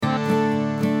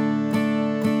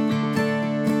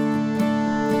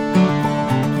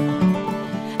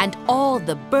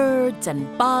the birds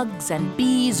and bugs and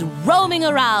bees roaming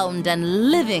around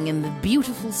and living in the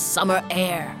beautiful summer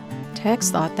air.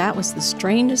 Tex thought that was the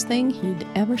strangest thing he'd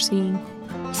ever seen.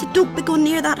 He said, "Don't be going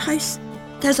near that house.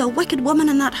 There's a wicked woman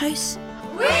in that house."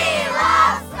 We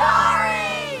love stories!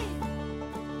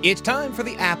 It's time for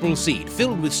the Apple Seed,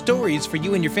 filled with stories for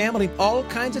you and your family, all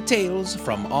kinds of tales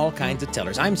from all kinds of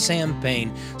tellers. I'm Sam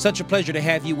Payne. Such a pleasure to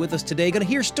have you with us today. Going to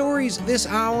hear stories this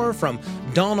hour from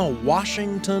Donna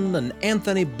Washington and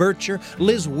Anthony Burcher.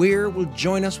 Liz Weir will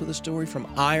join us with a story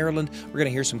from Ireland. We're going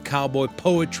to hear some cowboy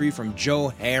poetry from Joe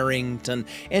Herrington.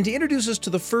 And to introduce us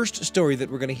to the first story that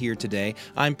we're going to hear today,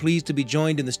 I'm pleased to be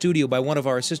joined in the studio by one of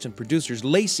our assistant producers,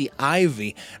 Lacey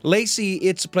Ivy. Lacey,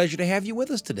 it's a pleasure to have you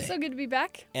with us today. So good to be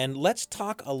back. And let's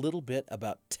talk a little bit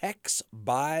about Tex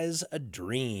Buys a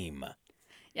Dream.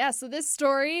 Yeah, so this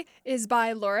story is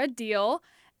by Laura Deal,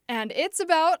 and it's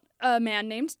about a man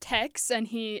named Tex, and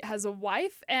he has a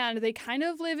wife, and they kind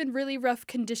of live in really rough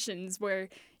conditions where,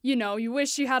 you know, you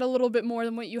wish you had a little bit more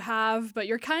than what you have, but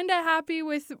you're kind of happy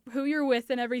with who you're with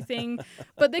and everything,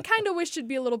 but they kind of wish it'd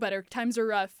be a little better. Times are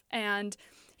rough, and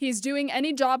he's doing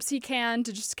any jobs he can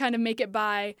to just kind of make it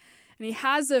by, and he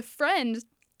has a friend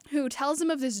who tells him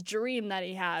of this dream that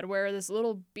he had where this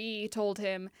little bee told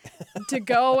him to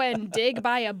go and dig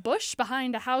by a bush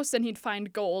behind a house and he'd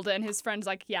find gold. And his friend's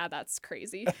like, yeah, that's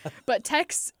crazy. But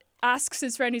Tex asks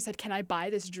his friend, he said, "Can I buy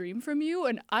this dream from you?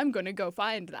 And I'm going to go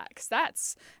find that because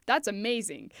that's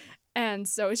amazing." And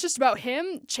so it's just about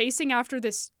him chasing after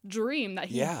this dream that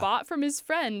he bought from his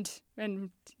friend.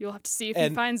 And you'll have to see if he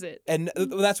finds it. And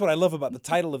that's what I love about the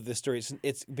title of this story.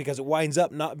 It's because it winds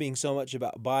up not being so much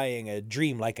about buying a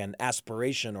dream like an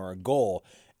aspiration or a goal.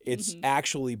 It's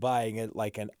actually buying it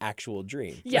like an actual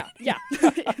dream. Yeah.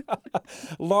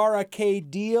 Laura K.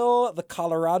 Deal, the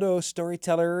Colorado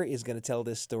storyteller, is going to tell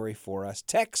this story for us.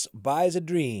 Tex Buys a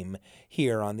Dream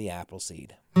here on the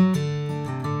Appleseed.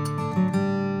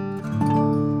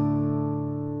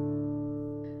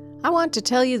 I want to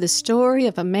tell you the story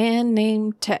of a man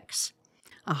named Tex,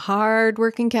 a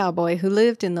hard-working cowboy who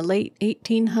lived in the late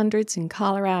 1800s in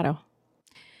Colorado.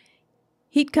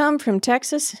 He'd come from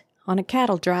Texas on a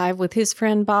cattle drive with his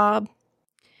friend Bob,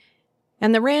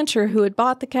 and the rancher who had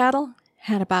bought the cattle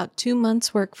had about 2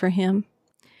 months' work for him,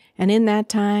 and in that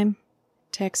time,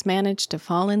 Tex managed to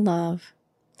fall in love.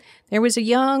 There was a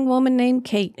young woman named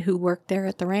Kate who worked there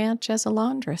at the ranch as a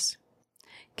laundress.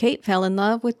 Kate fell in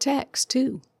love with Tex,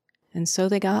 too. And so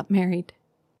they got married.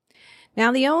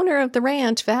 Now, the owner of the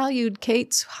ranch valued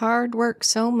Kate's hard work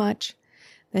so much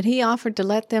that he offered to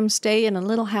let them stay in a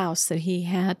little house that he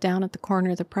had down at the corner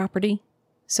of the property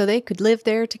so they could live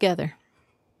there together.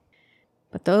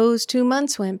 But those 2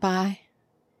 months went by,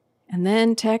 and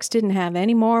then Tex didn't have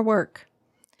any more work.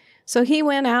 So he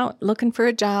went out looking for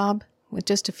a job with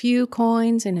just a few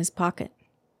coins in his pocket.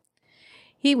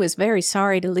 He was very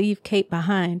sorry to leave Kate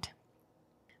behind,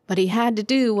 but he had to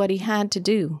do what he had to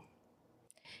do.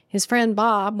 His friend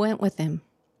Bob went with him.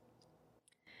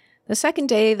 The second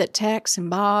day that Tex and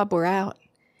Bob were out,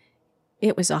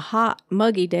 it was a hot,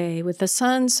 muggy day with the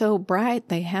sun so bright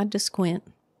they had to squint.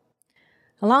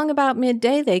 Along about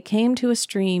midday, they came to a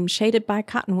stream shaded by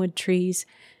cottonwood trees,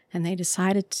 and they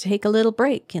decided to take a little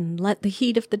break and let the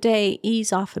heat of the day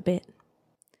ease off a bit.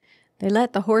 They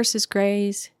let the horses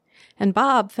graze, and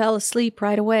Bob fell asleep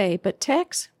right away, but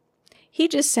Tex, he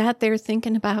just sat there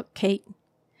thinking about Kate,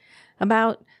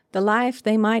 about the life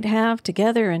they might have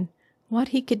together and what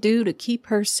he could do to keep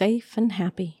her safe and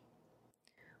happy.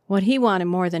 What he wanted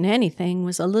more than anything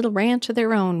was a little ranch of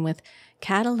their own with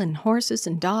cattle and horses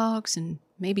and dogs and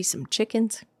maybe some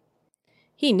chickens.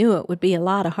 He knew it would be a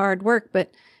lot of hard work,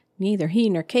 but neither he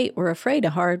nor Kate were afraid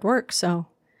of hard work, so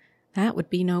that would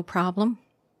be no problem.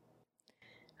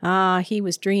 He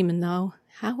was dreaming, though.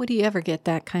 How would he ever get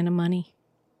that kind of money?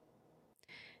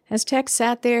 As Tex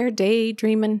sat there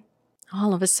daydreaming,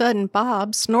 all of a sudden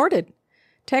Bob snorted.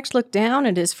 Tex looked down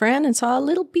at his friend and saw a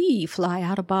little bee fly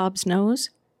out of Bob's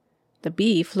nose. The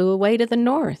bee flew away to the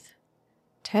north.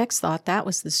 Tex thought that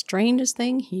was the strangest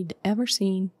thing he'd ever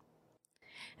seen.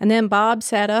 And then Bob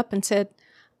sat up and said,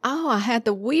 "Oh, I had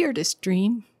the weirdest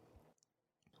dream."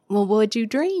 "Well, what'd you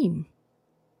dream?"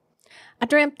 "I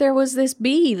dreamt there was this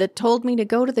bee that told me to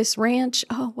go to this ranch."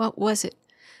 "Oh, what was it?"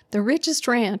 "The richest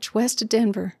ranch west of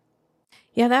Denver."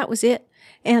 "Yeah, that was it.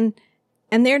 And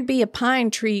there'd be a pine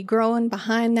tree growing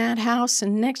behind that house,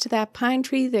 and next to that pine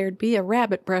tree there'd be a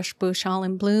rabbit brush bush all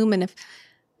in bloom, and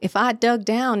if I dug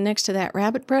down next to that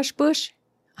rabbit brush bush,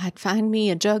 I'd find me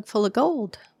a jug full of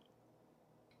gold."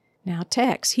 Now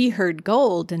Tex, he heard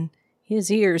gold, and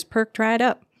his ears perked right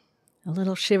up. A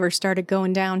little shiver started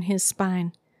going down his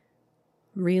spine.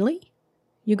 "Really?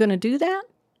 You going to do that?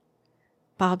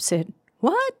 Bob said,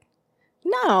 What?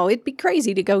 No, it'd be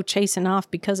crazy to go chasing off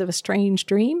because of a strange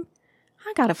dream.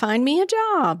 I got to find me a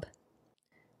job.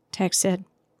 Tex said,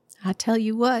 I tell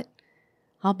you what,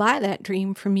 I'll buy that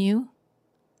dream from you.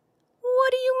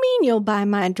 What do you mean you'll buy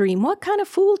my dream? What kind of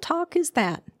fool talk is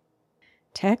that?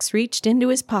 Tex reached into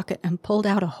his pocket and pulled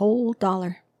out a whole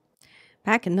 $1.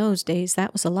 Back in those days,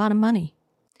 that was a lot of money.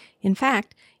 In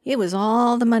fact, it was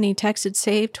all the money Tex had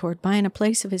saved toward buying a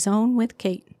place of his own with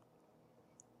Kate.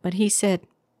 But he said,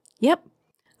 Yep,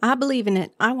 I believe in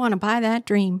it. I want to buy that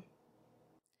dream.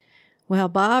 Well,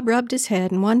 Bob rubbed his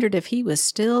head and wondered if he was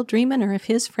still dreaming or if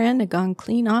his friend had gone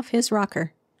clean off his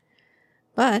rocker.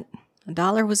 But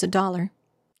 $1 was $1.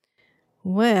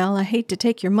 Well, I hate to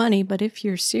take your money, but if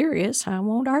you're serious, I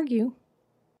won't argue.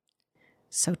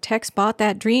 So Tex bought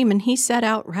that dream, and he set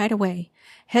out right away,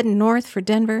 heading north for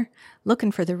Denver, looking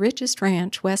for the richest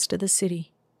ranch west of the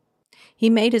city. He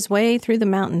made his way through the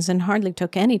mountains and hardly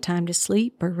took any time to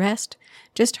sleep or rest,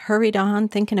 just hurried on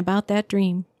thinking about that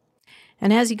dream.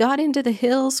 And as he got into the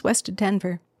hills west of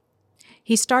Denver,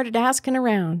 he started asking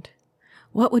around,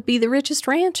 what would be the richest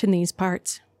ranch in these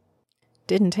parts?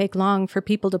 Didn't take long for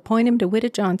people to point him to Witta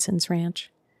Johnson's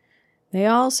ranch. They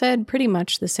all said pretty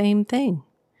much the same thing.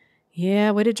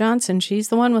 Yeah, Witta Johnson, she's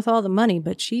the one with all the money,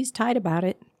 but she's tight about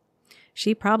it.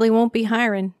 She probably won't be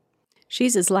hiring.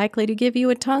 She's as likely to give you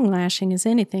a tongue lashing as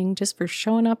anything just for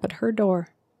showing up at her door.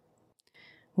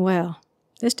 Well,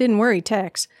 this didn't worry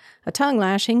Tex. A tongue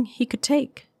lashing he could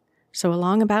take. So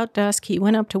along about dusk, he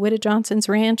went up to Witta Johnson's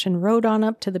ranch and rode on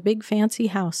up to the big fancy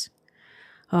house.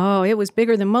 Oh, it was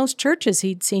bigger than most churches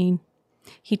he'd seen.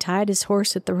 He tied his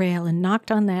horse at the rail and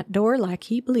knocked on that door like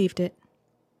he believed it.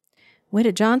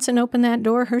 Witta Johnson opened that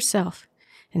door herself,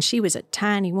 and she was a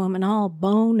tiny woman, all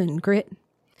bone and grit.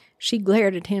 She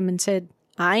glared at him and said,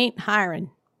 I ain't hiring.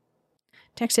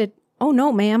 Tex said, Oh,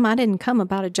 no, ma'am, I didn't come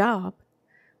about a job.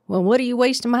 Well, what are you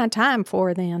wasting my time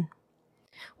for, then?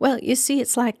 Well, you see,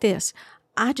 it's like this.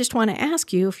 I just want to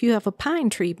ask you if you have a pine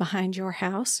tree behind your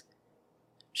house.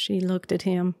 She looked at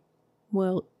him.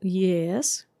 Well,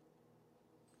 yes.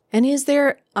 And is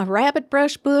there a rabbit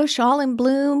brush bush all in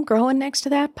bloom growing next to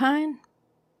that pine?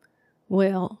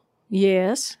 Well,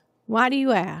 yes. Why do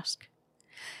you ask?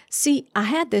 See, I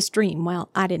had this dream. Well,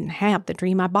 I didn't have the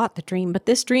dream. I bought the dream. But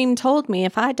this dream told me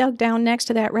if I dug down next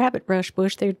to that rabbit brush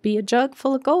bush, there'd be a jug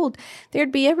full of gold.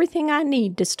 There'd be everything I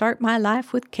need to start my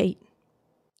life with Kate.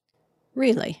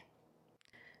 Really?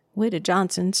 Witta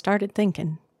Johnson started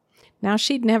thinking. Now,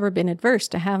 she'd never been adverse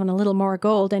to having a little more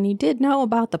gold, and he did know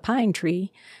about the pine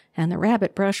tree and the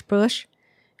rabbit brush bush,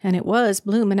 and it was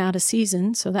blooming out of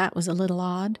season, so that was a little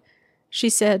odd. She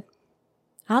said,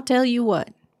 I'll tell you what.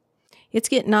 It's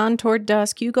getting on toward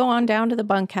dusk. You go on down to the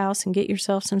bunkhouse and get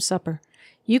yourself some supper.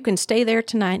 You can stay there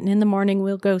tonight, and in the morning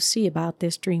we'll go see about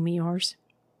this dream of yours.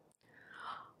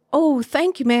 Oh,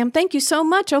 thank you, ma'am. Thank you so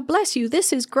much. Oh, bless you.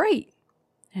 This is great.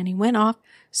 And he went off,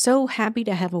 so happy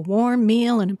to have a warm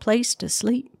meal and a place to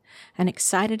sleep, and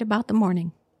excited about the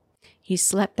morning. He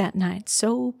slept that night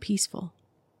so peaceful.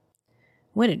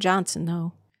 Witta Johnson,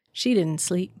 though, she didn't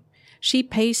sleep. She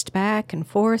paced back and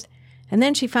forth, and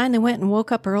then she finally went and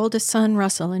woke up her oldest son,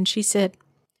 Russell, and she said,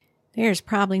 There's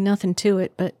probably nothing to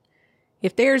it, but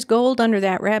if there's gold under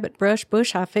that rabbit brush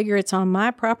bush, I figure it's on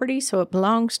my property, so it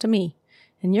belongs to me,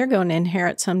 and you're going to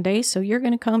inherit someday, so you're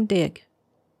going to come dig.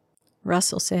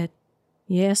 Russell said,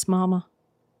 Yes, Mama.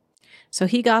 So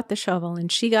he got the shovel,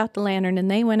 and she got the lantern, and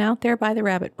they went out there by the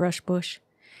rabbit brush bush.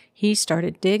 He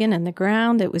started digging, and the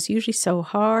ground that was usually so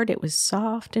hard, it was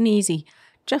soft and easy,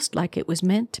 just like it was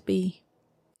meant to be.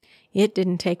 It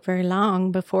didn't take very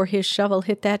long before his shovel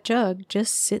hit that jug,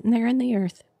 just sitting there in the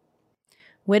earth.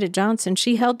 Witta Johnson,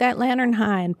 she held that lantern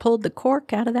high and pulled the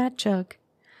cork out of that jug.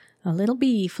 A little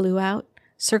bee flew out,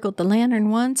 circled the lantern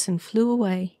once, and flew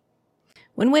away.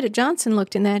 When Witta Johnson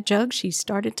looked in that jug, she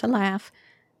started to laugh.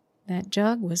 That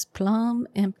jug was plumb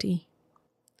empty.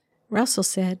 Russell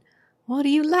said, What are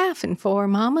you laughing for,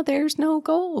 Mama? There's no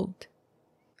gold.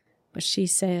 But she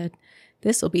said,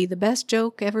 This'll be the best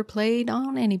joke ever played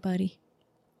on anybody.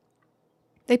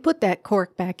 They put that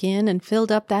cork back in and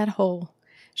filled up that hole.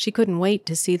 She couldn't wait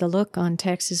to see the look on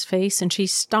Tex's face, and she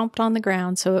stomped on the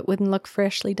ground so it wouldn't look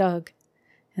freshly dug.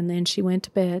 And then she went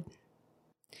to bed.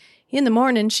 In the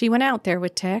morning, she went out there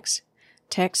with Tex.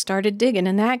 Tex started digging,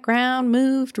 and that ground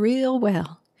moved real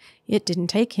well. It didn't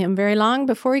take him very long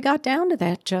before he got down to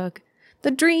that jug.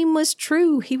 The dream was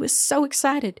true. He was so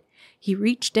excited. He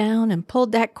reached down and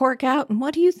pulled that cork out, and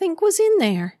what do you think was in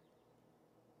there?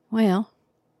 Well,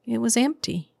 it was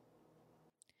empty.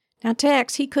 Now,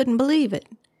 Tex, he couldn't believe it.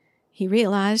 He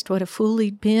realized what a fool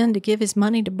he'd been to give his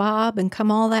money to Bob and come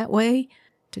all that way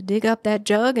to dig up that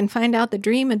jug and find out the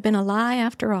dream had been a lie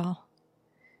after all.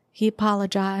 He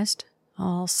apologized,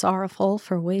 all sorrowful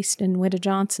for wasting Widow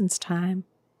Johnson's time.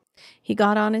 He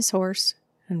got on his horse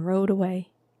and rode away.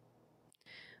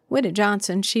 Widow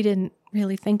Johnson, she didn't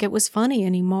really think it was funny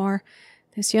anymore.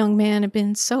 This young man had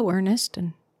been so earnest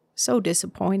and so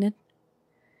disappointed.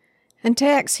 And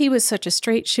Tex, he was such a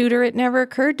straight shooter, it never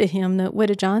occurred to him that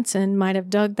Widow Johnson might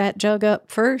have dug that jug up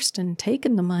first and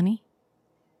taken the money.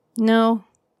 No,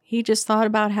 he just thought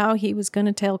about how he was going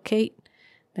to tell Kate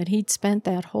that he'd spent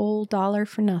that whole $1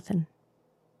 for nothing.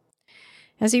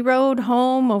 As he rode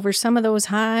home over some of those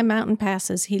high mountain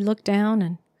passes, he looked down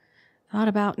and thought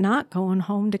about not going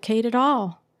home to Kate at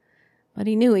all. But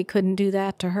he knew he couldn't do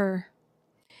that to her.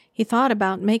 He thought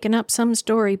about making up some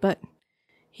story, but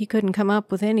he couldn't come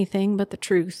up with anything but the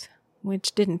truth,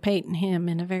 which didn't paint him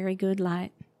in a very good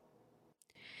light.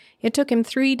 It took him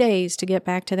 3 days to get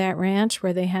back to that ranch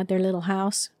where they had their little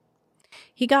house.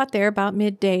 He got there about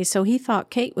midday, so he thought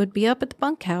Kate would be up at the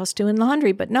bunkhouse doing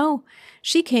laundry, but no,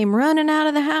 she came running out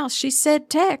of the house. She said,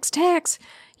 Tex,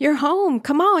 you're home.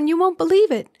 Come on, you won't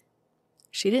believe it.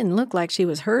 She didn't look like she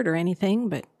was hurt or anything,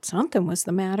 but something was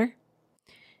the matter.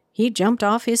 He jumped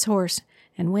off his horse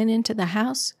and went into the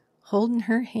house, holding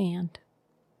her hand.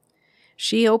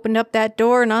 She opened up that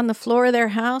door, and on the floor of their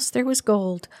house there was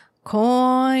gold,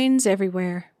 coins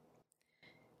everywhere.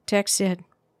 Tex said,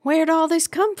 Where'd all this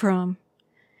come from?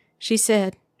 She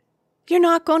said, You're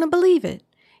not going to believe it.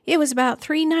 It was about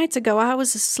 3 nights ago I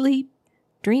was asleep,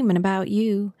 dreaming about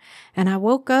you, and I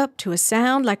woke up to a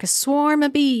sound like a swarm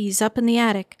of bees up in the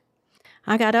attic.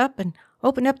 I got up and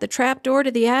opened up the trap door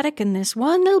to the attic, and this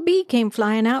one little bee came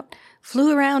flying out,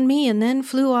 flew around me, and then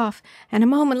flew off. And a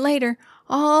moment later,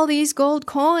 all these gold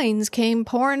coins came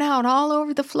pouring out all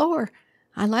over the floor.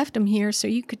 I left them here so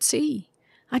you could see.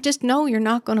 I just know you're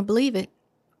not going to believe it.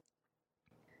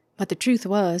 But the truth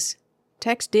was,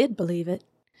 Tex did believe it,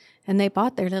 and they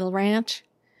bought their little ranch,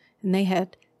 and they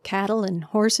had cattle and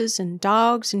horses and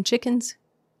dogs and chickens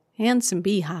and some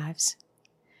beehives.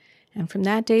 And from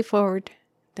that day forward,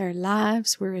 their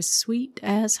lives were as sweet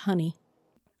as honey.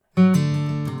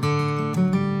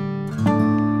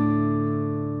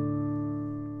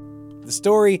 The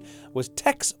story was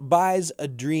Tex Buys a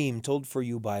Dream, told for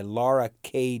you by Laura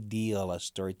K. Deal, a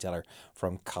storyteller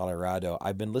from Colorado.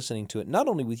 I've been listening to it not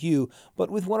only with you,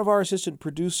 but with one of our assistant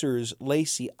producers,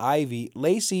 Lacey Ivy.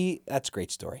 Lacey, that's a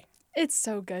great story. It's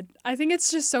so good. I think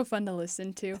it's just so fun to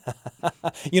listen to.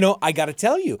 I got to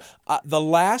tell you, the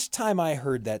last time I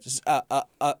heard that,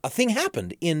 a thing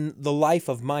happened in the life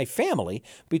of my family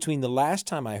between the last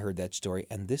time I heard that story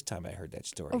and this time I heard that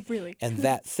story. Oh, really? And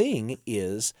that thing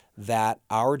is that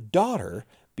our daughter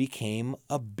became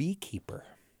a beekeeper.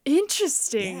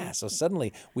 Interesting. Yeah, so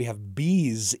suddenly we have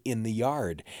bees in the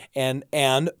yard. And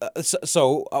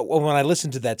so when I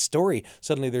listened to that story,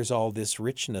 suddenly there's all this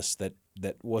richness that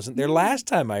wasn't there last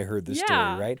time I heard the story,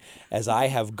 right? As I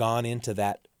have gone into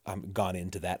that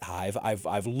hive.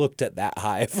 I've looked at that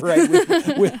hive, right,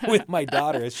 with my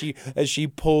daughter as she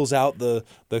pulls out the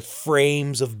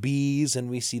frames of bees,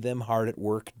 and we see them hard at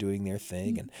work doing their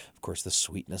thing, and of course the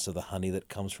sweetness of the honey that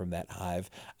comes from that hive.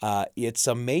 It's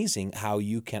amazing how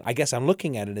you can. I guess I'm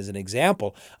looking at it as an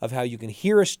example of how you can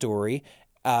hear a story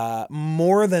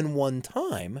more than one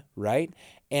time, right?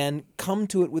 And come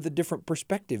to it with a different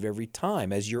perspective every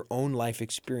time as your own life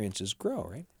experiences grow,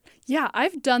 right? Yeah,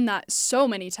 I've done that so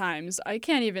many times. I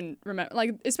can't even remember,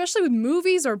 like, especially with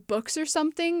movies or books or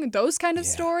something, those kind of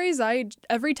stories,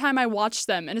 every time I watch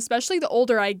them, and especially the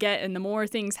older I get and the more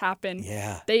things happen,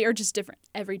 they are just different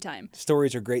every time.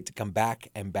 Stories are great to come back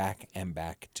and back and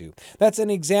back to. That's an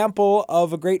example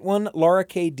of a great one. Laura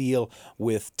K. Deal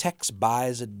with Tex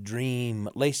Buys a Dream.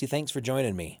 Lacey, thanks for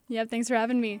joining me. Yeah, thanks for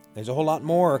having me. There's a whole lot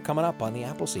more coming up on The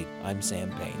Appleseed. I'm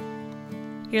Sam Payne.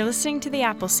 You're listening to The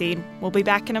Appleseed. We'll be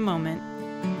back in a moment.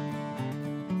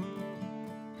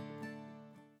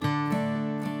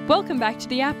 Welcome back to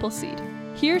The Appleseed.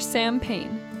 Here's Sam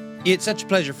Payne. It's such a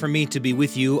pleasure for me to be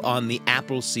with you on The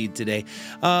Appleseed today.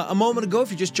 A moment ago, if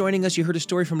you're just joining us, you heard a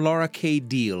story from Laura K.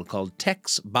 Deal called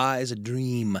Tex Buys a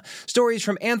Dream. Stories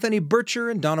from Anthony Burcher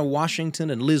and Donna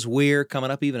Washington and Liz Weir, coming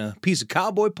up, even a piece of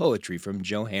cowboy poetry from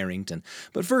Joe Herrington.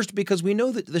 But first, because we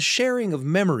know that the sharing of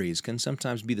memories can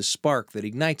sometimes be the spark that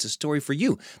ignites a story for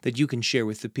you that you can share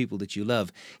with the people that you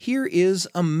love. Here is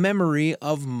a memory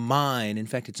of mine. In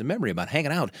fact, it's a memory about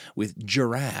hanging out with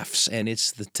giraffes, and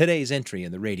it's today's entry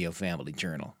in the Radio Family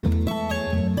Journal.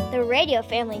 The Radio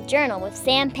Family Journal with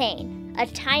Sam Payne. A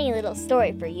tiny little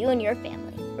story for you and your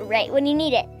family, right when you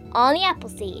need it, on the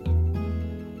Appleseed.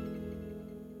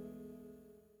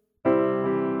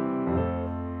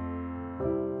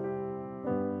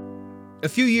 A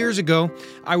few years ago,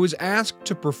 I was asked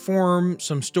to perform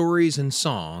some stories and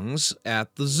songs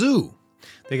at the zoo.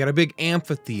 They got a big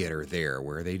amphitheater there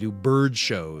where they do bird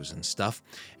shows and stuff,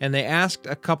 and they asked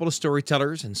a couple of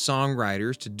storytellers and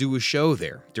songwriters to do a show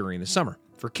there during the summer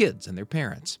for kids and their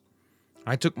parents.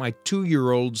 I took my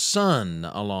 2-year-old son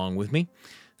along with me,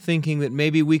 thinking that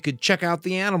maybe we could check out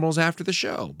the animals after the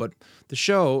show, but the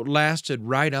show lasted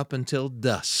right up until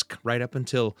dusk, right up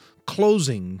until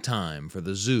closing time for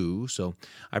the zoo, so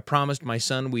I promised my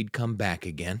son we'd come back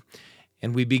again.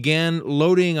 And we began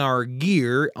loading our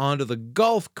gear onto the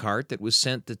golf cart that was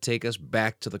sent to take us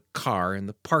back to the car in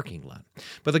the parking lot.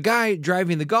 But the guy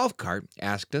driving the golf cart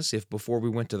asked us if before we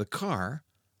went to the car,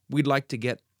 we'd like to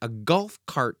get a golf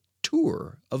cart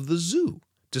tour of the zoo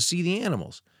to see the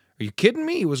animals. Are you kidding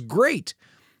me? It was great.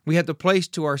 We had the place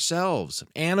to ourselves.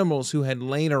 Animals who had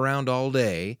lain around all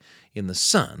day in the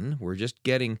sun were just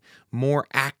getting more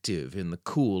active in the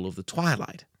cool of the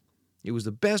twilight. It was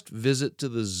the best visit to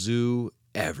the zoo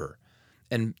ever.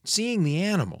 And seeing the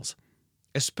animals,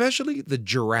 especially the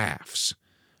giraffes,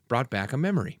 brought back a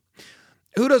memory.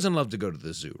 Who doesn't love to go to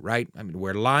the zoo, right? I mean,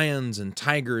 where lions and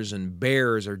tigers and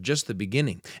bears are just the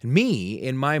beginning. And me,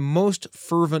 in my most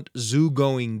fervent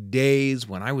zoo-going days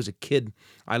when I was a kid,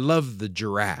 I loved the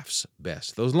giraffes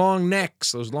best. Those long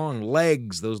necks, those long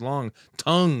legs, those long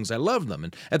tongues, I loved them.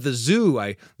 And at the zoo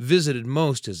I visited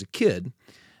most as a kid,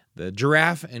 the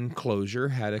giraffe enclosure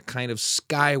had a kind of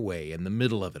skyway in the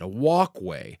middle of it, a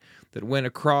walkway that went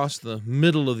across the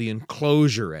middle of the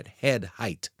enclosure at head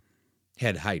height.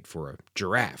 Head height for a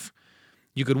giraffe.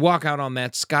 You could walk out on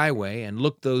that skyway and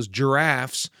look those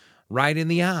giraffes right in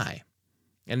the eye.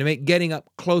 And to make getting up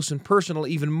close and personal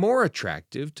even more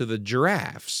attractive to the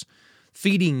giraffes,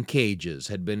 feeding cages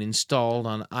had been installed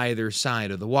on either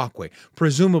side of the walkway,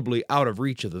 presumably out of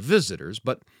reach of the visitors,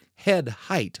 but head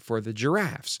height for the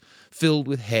giraffes, filled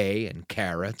with hay and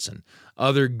carrots and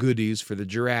other goodies for the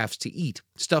giraffes to eat,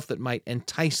 stuff that might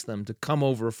entice them to come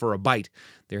over for a bite,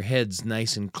 their heads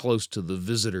nice and close to the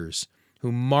visitors,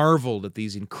 who marveled at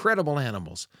these incredible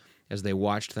animals as they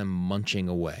watched them munching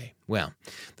away. Well,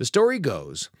 the story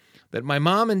goes that my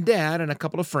mom and dad and a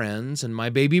couple of friends and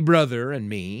my baby brother and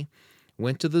me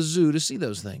went to the zoo to see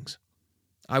those things.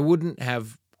 I wouldn't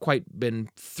have quite been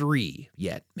 3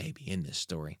 yet, maybe, in this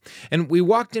story. And we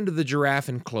walked into the giraffe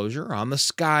enclosure on the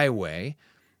skyway,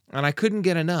 and I couldn't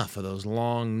get enough of those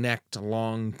long-necked,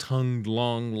 long-tongued,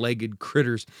 long-legged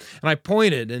critters. And I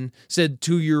pointed and said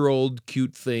 2-year-old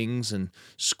cute things and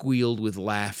squealed with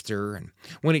laughter. And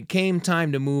when it came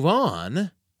time to move on,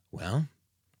 well,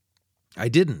 I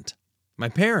didn't. My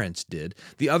parents did.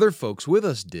 The other folks with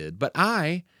us did. But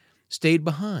I stayed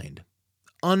behind,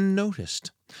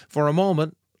 unnoticed, for a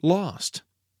moment lost.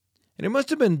 And it must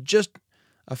have been just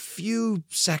a few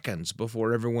seconds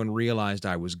before everyone realized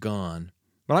I was gone.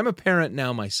 But I'm a parent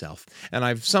now myself, and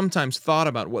I've sometimes thought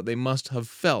about what they must have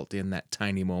felt in that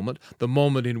tiny moment, the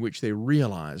moment in which they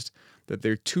realized that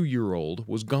their 2-year-old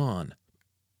was gone.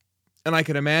 And I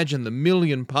can imagine the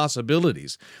million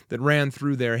possibilities that ran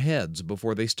through their heads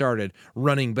before they started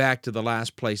running back to the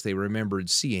last place they remembered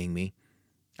seeing me.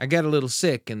 I get a little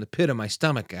sick in the pit of my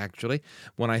stomach, actually,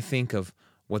 when I think of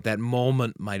what that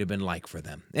moment might have been like for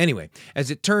them. Anyway,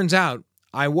 as it turns out,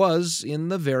 I was in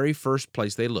the very first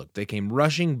place they looked. They came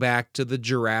rushing back to the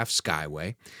giraffe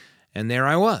skyway, and there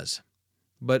I was.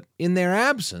 But in their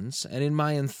absence, and in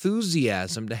my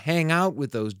enthusiasm to hang out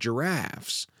with those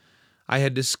giraffes, I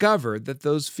had discovered that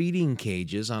those feeding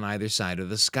cages on either side of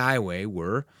the skyway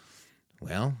were,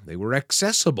 well, they were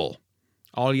accessible.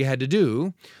 All you had to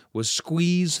do was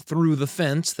squeeze through the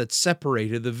fence that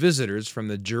separated the visitors from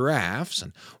the giraffes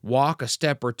and walk a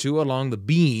step or two along the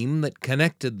beam that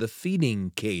connected the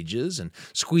feeding cages and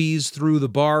squeeze through the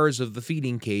bars of the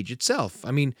feeding cage itself.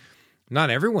 I mean, not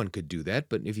everyone could do that,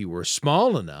 but if you were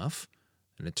small enough,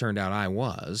 and it turned out I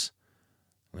was,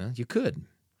 well, you could.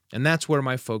 And that's where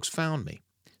my folks found me,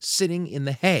 sitting in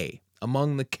the hay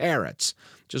among the carrots,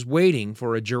 just waiting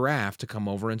for a giraffe to come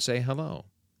over and say hello.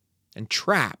 And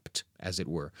trapped, as it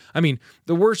were. I mean,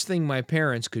 the worst thing my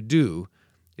parents could do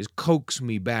is coax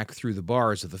me back through the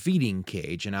bars of the feeding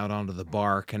cage and out onto the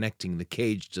bar connecting the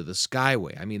cage to the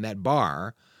skyway. I mean, that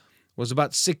bar was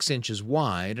about 6 inches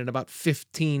wide and about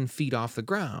 15 feet off the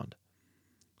ground.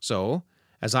 So,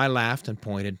 as I laughed and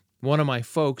pointed, one of my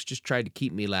folks just tried to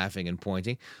keep me laughing and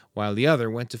pointing, while the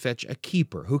other went to fetch a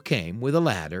keeper who came with a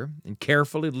ladder and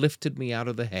carefully lifted me out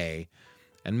of the hay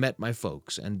and met my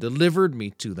folks and delivered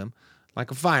me to them like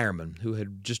a fireman who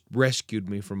had just rescued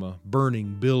me from a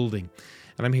burning building.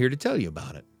 And I'm here to tell you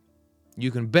about it. You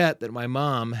can bet that my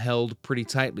mom held pretty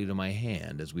tightly to my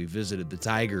hand as we visited the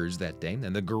tigers that day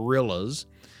and the gorillas.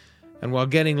 And while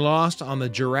getting lost on the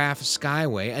giraffe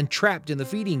skyway and trapped in the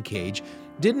feeding cage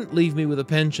didn't leave me with a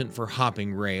penchant for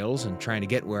hopping rails and trying to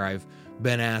get where I've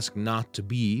been asked not to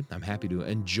be. I'm happy to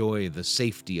enjoy the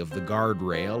safety of the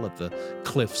guardrail at the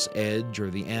cliff's edge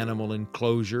or the animal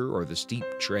enclosure or the steep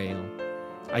trail.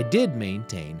 I did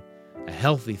maintain a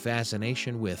healthy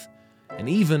fascination with and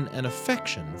even an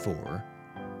affection for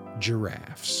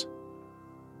giraffes.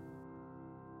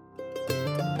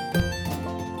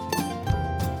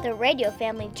 The Radio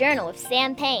Family Journal with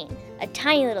Sam Payne. A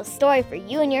tiny little story for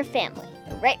you and your family.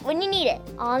 Right when you need it,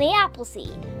 on the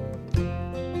Appleseed.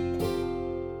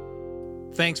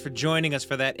 Thanks for joining us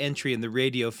for that entry in the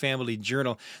Radio Family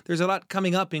Journal. There's a lot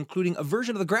coming up, including a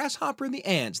version of The Grasshopper and the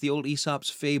Ants, the old Aesop's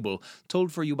fable,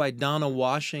 told for you by Donna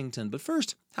Washington. But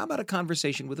first, how about a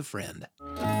conversation with a friend?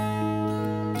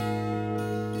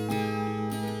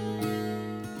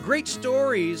 Great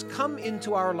stories come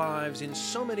into our lives in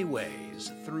so many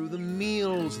ways, through the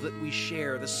meals that we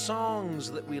share, the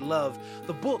songs that we love,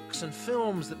 the books and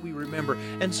films that we remember,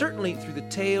 and certainly through the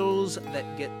tales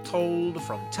that get told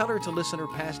from teller to listener,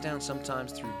 passed down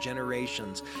sometimes through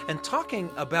generations. And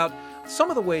talking about some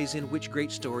of the ways in which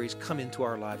great stories come into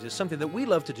our lives is something that we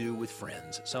love to do with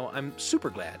friends. So I'm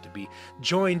super glad to be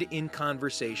joined in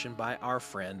conversation by our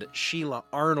friend Sheila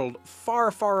Arnold, far,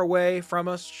 far away from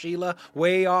us. Sheila,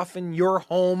 way off in your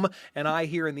home, and I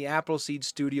here in the Appleseed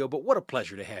studio, but what a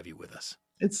pleasure to have you with us.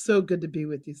 It's so good to be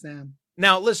with you, Sam.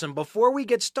 Now, listen, before we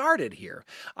get started here,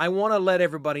 I want to let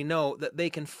everybody know that they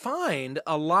can find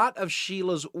a lot of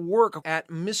Sheila's work at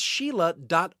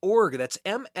misssheila.org. That's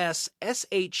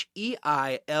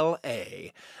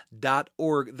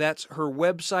MSSHEILA.org. That's her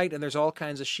website, and there's all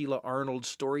kinds of Sheila Arnold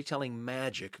storytelling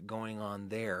magic going on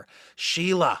there.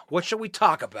 Sheila, what shall we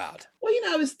talk about? Well,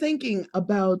 I was thinking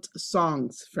about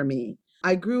songs for me.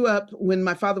 I grew up when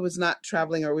my father was not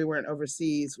traveling or we weren't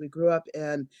overseas. We grew up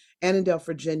in Annandale,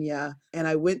 Virginia, and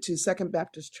I went to Second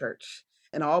Baptist Church,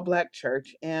 an all-Black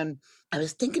church. And I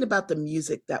was thinking about the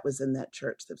music that was in that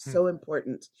church that's so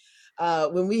important.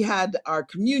 When we had our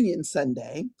communion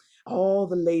Sunday, all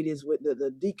the ladies,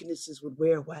 the deaconesses would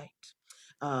wear white.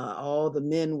 All the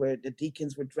the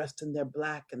deacons were dressed in their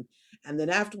black. And then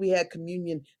after we had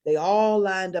communion, they all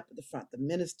lined up at the front, the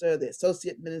minister, the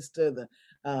associate minister, the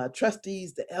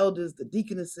trustees, the elders, the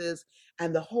deaconesses,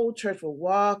 and the whole church will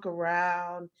walk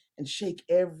around and shake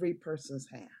every person's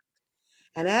hand.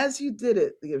 And as you did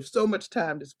it, there was so much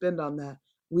time to spend on that.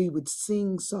 We would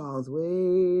sing songs,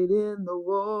 wade in the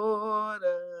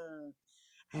water,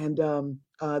 and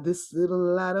this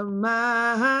little light of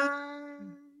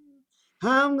mine,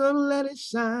 I'm gonna let it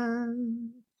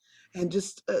shine. And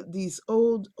just these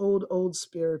old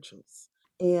spirituals.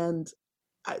 And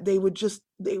they would just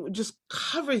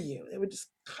cover you. They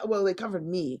covered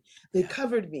me. They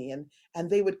covered me, and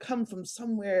they would come from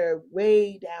somewhere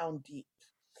way down deep.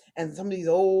 And some of these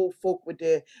old folk with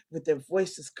their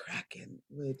voices cracking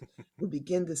would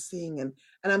begin to sing. And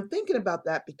I'm thinking about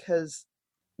that because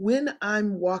when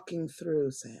I'm walking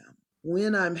through, Sam,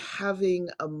 when I'm having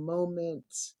a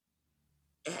moment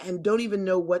and don't even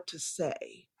know what to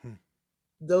say,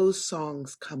 those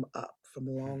songs come up from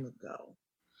long ago.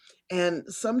 And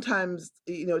sometimes,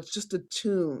 it's just a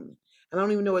tune. I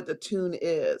don't even know what the tune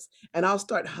is. And I'll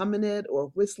start humming it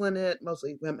or whistling it,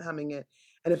 mostly humming it.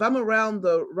 And if I'm around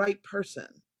the right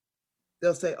person,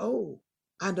 they'll say, "Oh,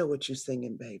 I know what you're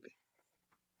singing, baby."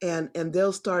 And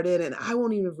they'll start in, and I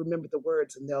won't even remember the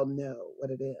words, and they'll know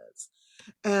what it is.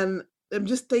 And I'm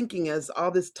just thinking, as all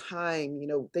this time,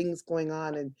 things going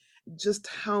on, and just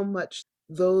how much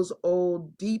those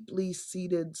old, deeply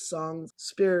seated songs,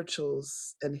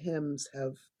 spirituals, and hymns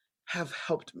have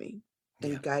helped me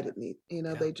and guided me.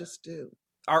 They just do.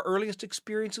 Our earliest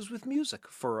experiences with music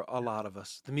for a lot of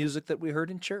us, the music that we heard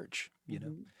in church,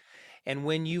 And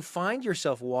when you find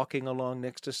yourself walking along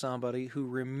next to somebody who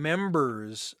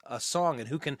remembers a song and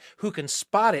who can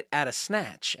spot it at a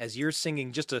snatch, as you're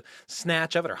singing just a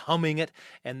snatch of it or humming it,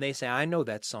 and they say, "I know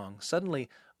that song," suddenly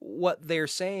what they're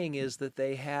saying is that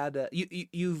they had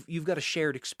you've got a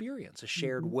shared experience, a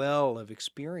shared well of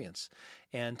experience,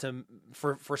 and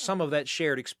for some of that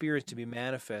shared experience to be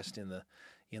manifest in the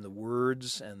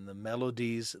words and the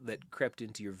melodies that crept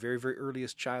into your very, very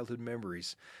earliest childhood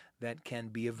memories, that can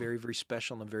be a very, very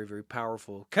special and very, very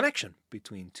powerful connection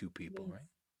between two people, right?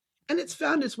 And it's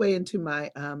found its way into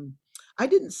my, I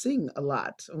didn't sing a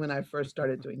lot when I first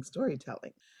started doing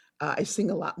storytelling. I sing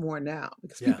a lot more now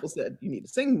because people said, "You need to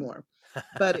sing more."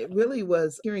 But it really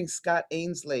was hearing Scott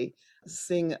Ainsley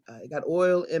sing, I got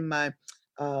oil in my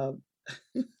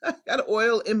I got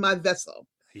oil in my vessel.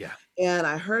 Yeah. And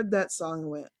I heard that song and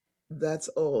went, that's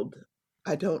old.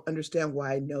 I don't understand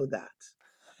why I know that.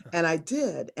 And I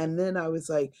did. And then I was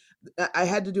like, I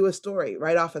had to do a story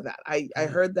right off of that. I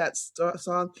heard that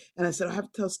song and I said, I have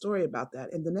to tell a story about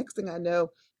that. And the next thing I know,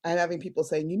 I'm having people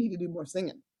saying, you need to do more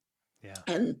singing. Yeah.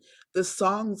 And the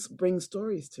songs bring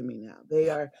stories to me now.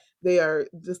 They are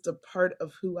just a part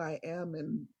of who I am.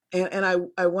 And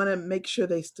I want to make sure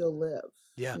they still live.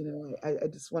 Yeah. You know, I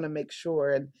just want to make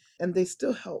sure and they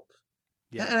still help.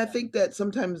 Yeah. And I think that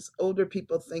sometimes older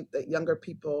people think that younger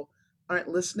people aren't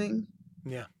listening.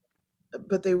 Yeah.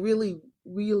 But they really,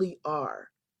 really are.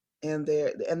 And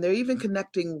they're even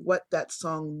connecting what that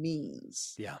song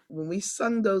means. Yeah. When we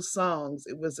sung those songs,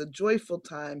 it was a joyful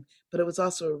time, but it was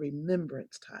also a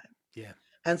remembrance time. Yeah.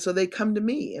 And so they come to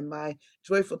me in my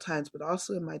joyful times, but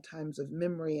also in my times of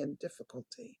memory and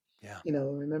difficulty. Yeah. You know,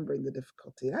 remembering the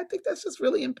difficulty. And I think that's just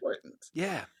really important.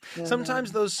 Yeah. And,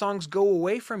 sometimes those songs go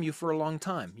away from you for a long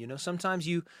time. You know, sometimes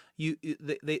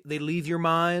they leave your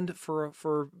mind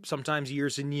for sometimes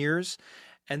years and years,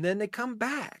 and then they come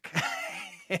back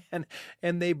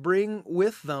and they bring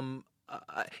with them,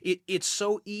 it's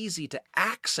so easy to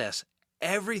access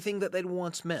everything that they'd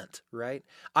once meant, right?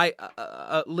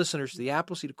 Listeners to the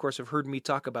Appleseed, of course, have heard me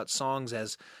talk about songs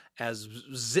as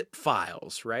zip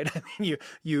files, right? I mean,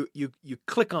 you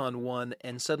click on one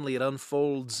and suddenly it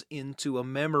unfolds into a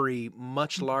memory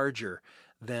much larger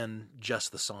than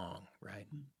just the song, right?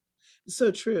 So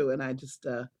true. And I just,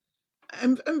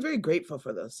 I'm very grateful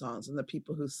for those songs and the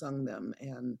people who sung them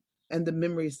and the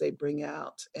memories they bring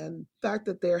out and the fact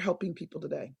that they're helping people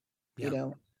today, Yeah. you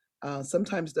know.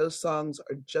 Sometimes those songs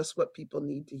are just what people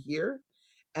need to hear,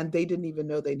 and they didn't even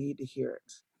know they need to hear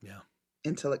it. Yeah.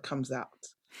 Until it comes out.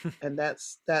 And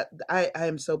that's that. I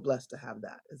am so blessed to have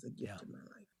that as a gift in my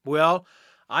life. Well,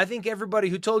 I think everybody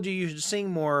who told you should sing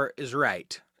more is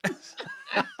right.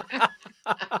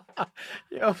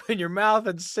 You open your mouth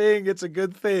and sing, it's a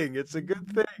good thing. It's a good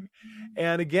thing.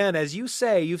 And again, as you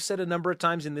say, you've said a number of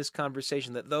times in this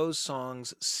conversation that those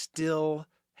songs still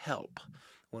help.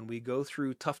 When we go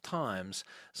through tough times,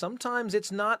 sometimes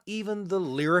it's not even the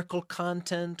lyrical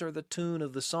content or the tune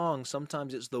of the song.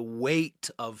 Sometimes it's the weight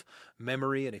of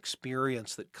memory and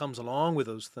experience that comes along with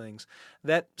those things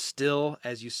that still,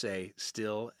 as you say,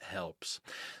 still helps.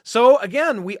 So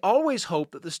again, we always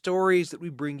hope that the stories that we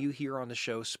bring you here on the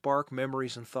show spark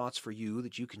memories and thoughts for you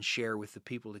that you can share with the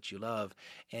people that you love.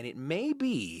 And it may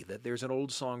be that there's an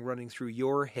old song running through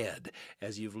your head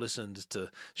as you've listened to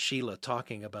Sheila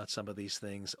talking about some of these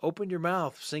things. Open your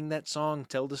mouth, sing that song,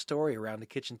 tell the story around the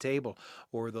kitchen table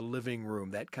or the living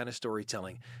room. That kind of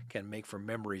storytelling can make for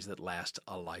memories that last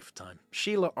a lifetime.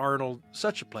 Sheila Arnold,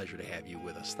 such a pleasure to have you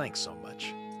with us. Thanks so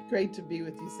much. Great to be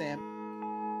with you, Sam.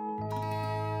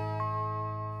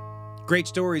 Great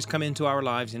stories come into our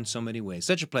lives in so many ways.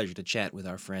 Such a pleasure to chat with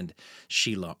our friend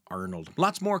Sheila Arnold.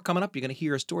 Lots more coming up. You're going to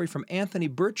hear a story from Anthony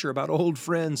Burcher about old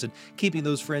friends and keeping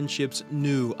those friendships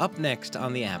new. Up next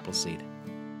on The Appleseed.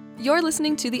 You're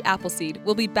listening to The Appleseed.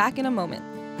 We'll be back in a moment.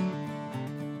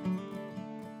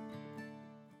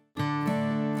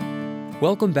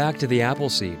 Welcome back to The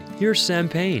Appleseed. Here's Sam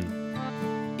Payne.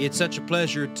 It's such a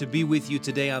pleasure to be with you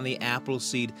today on The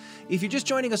Appleseed. If you're just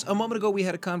joining us, a moment ago we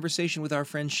had a conversation with our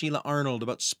friend Sheila Arnold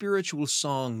about spiritual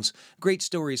songs. Great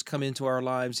stories come into our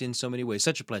lives in so many ways.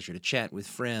 Such a pleasure to chat with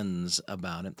friends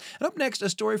about it. And up next, a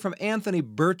story from Anthony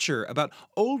Burcher about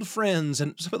old friends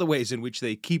and some of the ways in which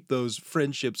they keep those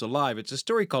friendships alive. It's a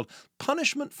story called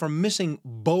Punishment for Missing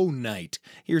Bo-Nite.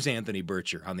 Here's Anthony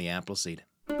Burcher on The Appleseed.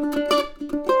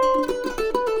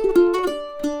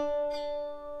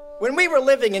 When we were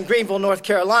living in Greenville, North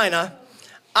Carolina,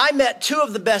 I met two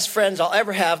of the best friends I'll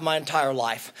ever have my entire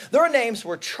life. Their names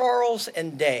were Charles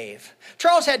and Dave.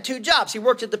 Charles had two jobs. He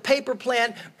worked at the paper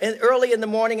plant early in the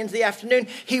morning into the afternoon.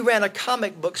 He ran a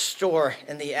comic book store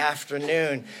in the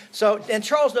afternoon. And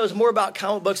Charles knows more about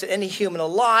comic books than any human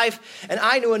alive, and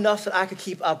I knew enough that I could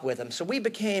keep up with him. So we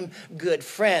became good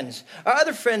friends. Our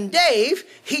other friend, Dave,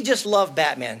 he just loved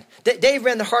Batman. Dave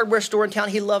ran the hardware store in town.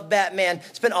 He loved Batman,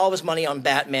 spent all of his money on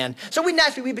Batman. So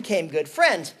we became good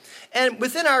friends. And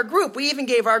within our group, we even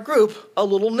gave our group a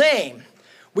little name.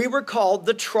 We were called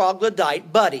the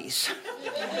Troglodyte Buddies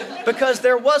because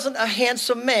there wasn't a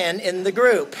handsome man in the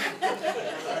group.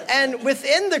 And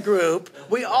within the group,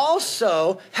 we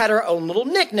also had our own little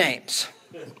nicknames.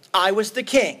 I was the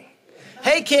King.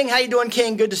 Hey, King, how you doing,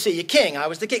 King? Good to see you, King. I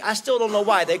was the King. I still don't know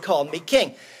why they called me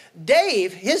King.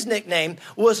 Dave, his nickname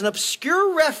was an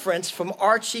obscure reference from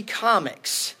Archie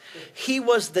Comics. He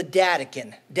was the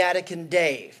Daddikin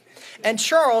Dave. And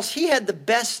Charles, he had the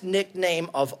best nickname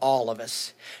of all of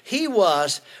us. He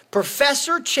was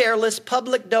Professor Chairless,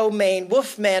 Public Domain,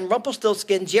 Wolfman,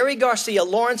 Rumpelstiltskin, Jerry Garcia,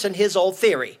 Lawrence, and his old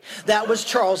theory. That was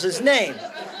Charles's name.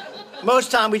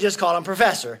 Most time we just called him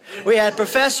Professor. We had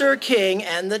Professor King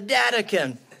and the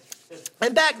Datakin.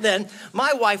 And back then,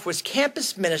 my wife was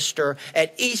campus minister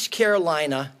at East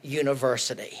Carolina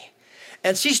University.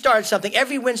 And she started something.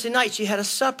 Every Wednesday night, she had a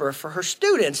supper for her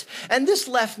students. And this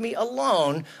left me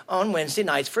alone on Wednesday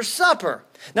nights for supper.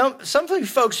 Now, some of you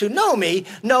folks who know me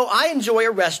know I enjoy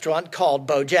a restaurant called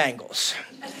Bojangles.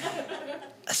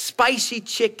 A spicy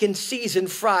chicken,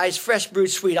 seasoned fries, fresh brewed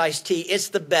sweet iced tea. It's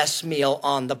the best meal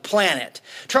on the planet.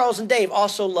 Charles and Dave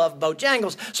also love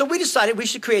Bojangles, so we decided we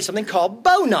should create something called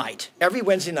Bo-Nite. Every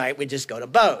Wednesday night, we just go to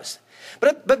Bo's.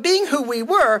 But being who we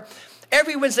were,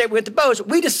 every Wednesday we went to Bo's,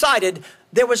 we decided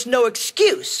there was no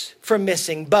excuse for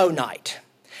missing Bo-Nite.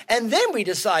 And then we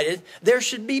decided there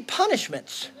should be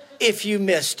punishments if you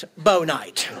missed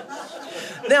Bo-Nite.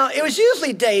 Now, it was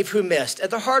usually Dave who missed.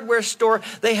 At the hardware store,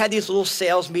 they had these little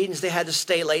sales meetings they had to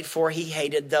stay late for. He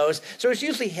hated those. So it was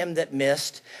usually him that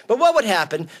missed. But what would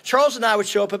happen? Charles and I would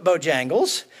show up at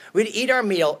Bojangles. We'd eat our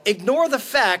meal, ignore the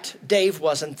fact Dave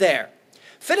wasn't there.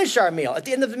 Finish our meal. At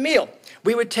the end of the meal,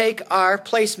 we would take our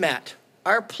placemat,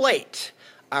 our plate,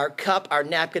 our cup, our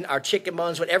napkin, our chicken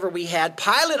bones, whatever we had,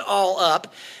 pile it all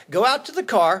up, go out to the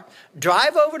car,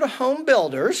 drive over to Home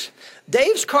Builders.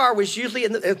 Dave's car was usually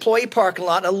in the employee parking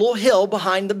lot, a little hill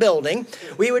behind the building.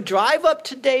 We would drive up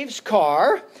to Dave's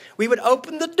car. We would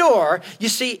open the door. You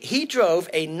see, he drove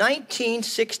a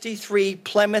 1963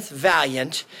 Plymouth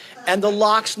Valiant, and the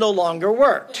locks no longer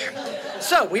worked.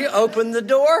 So we opened the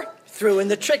door, threw in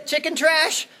the chicken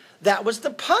trash. That was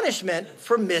the punishment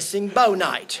for missing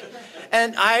Bo-Nite.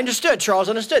 And I understood, Charles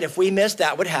understood, if we missed,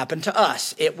 that would happen to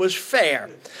us. It was fair.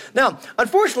 Now,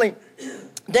 unfortunately,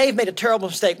 Dave made a terrible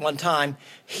mistake one time.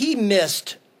 He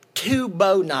missed 2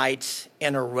 Bo-Nites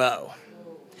in a row.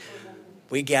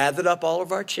 We gathered up all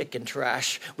of our chicken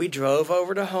trash. We drove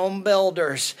over to Home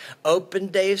Builders,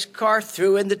 opened Dave's car,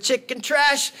 threw in the chicken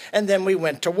trash, and then we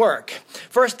went to work.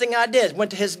 First thing I did,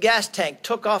 went to his gas tank,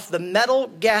 took off the metal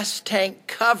gas tank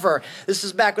cover. This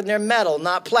is back when they're metal,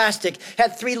 not plastic.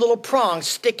 Had 3 little prongs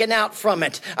sticking out from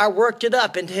it. I worked it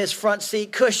up into his front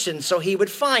seat cushion so he would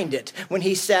find it when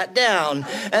he sat down.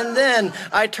 And then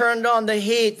I turned on the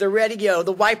heat, the radio,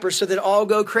 the wipers so that it'd all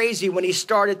go crazy when he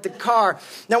started the car.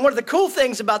 Now, one of the cool things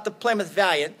about the Plymouth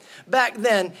Valiant, back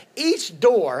then, each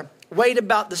door weighed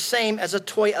about the same as a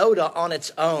Toyota on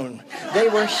its own. They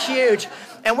were huge.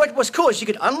 And what was cool is you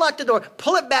could unlock the door,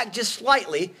 pull it back just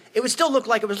slightly. It would still look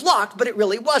like it was locked, but it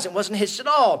really wasn't. It wasn't hitched at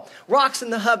all. Rocks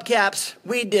in the hubcaps.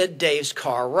 We did Dave's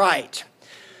car right.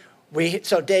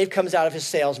 So Dave comes out of his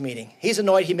sales meeting. He's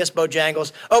annoyed he missed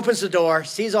Bojangles, opens the door,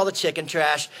 sees all the chicken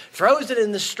trash, throws it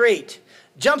in the street,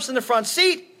 jumps in the front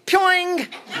seat, Pyoing!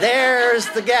 There's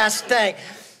the gas tank.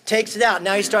 Takes it out.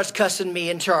 Now he starts cussing me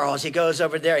and Charles. He goes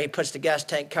over there. He puts the gas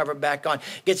tank cover back on.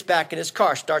 Gets back in his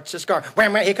car. Starts his car.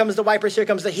 Wham, wham, here comes the wipers. Here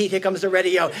comes the heat. Here comes the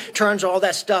radio. Turns all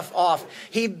that stuff off.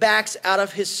 He backs out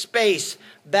of his space.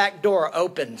 Back door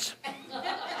opens.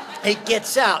 He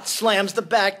gets out. Slams the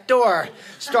back door.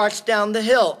 Starts down the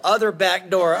hill. Other back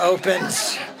door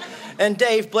opens. And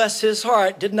Dave, bless his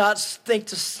heart, did not think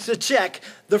to check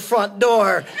the front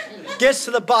door. Gets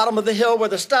to the bottom of the hill where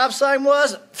the stop sign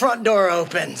was, front door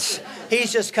opens.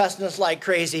 He's just cussing us like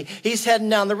crazy. He's heading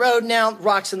down the road now,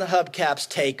 rocks in the hubcaps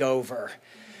take over.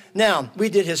 Now, we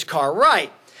did his car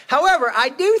right. However, I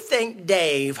do think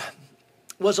Dave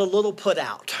was a little put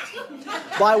out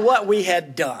by what we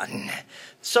had done.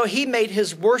 So he made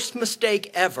his worst mistake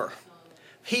ever.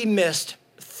 He missed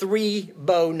 3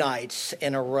 Bo-Nites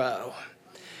in a row.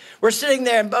 We're sitting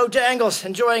there in Bojangles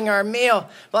enjoying our meal.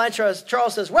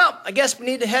 Charles says, well, I guess we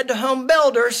need to head to Home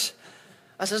Builders.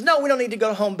 I says, no, we don't need to go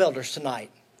to Home Builders tonight.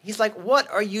 He's like, what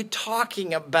are you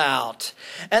talking about?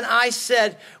 And I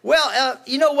said, well,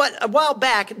 you know what? A while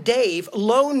back, Dave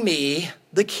loaned me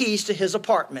the keys to his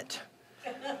apartment.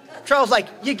 Charles was like,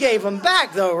 you gave them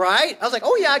back though, right? I was like,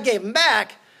 oh yeah, I gave them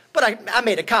back, but I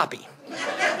made a copy.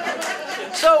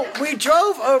 So we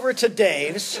drove over to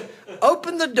Dave's,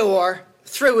 opened the door,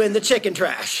 threw in the chicken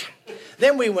trash.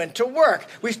 Then we went to work.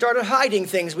 We started hiding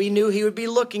things we knew he would be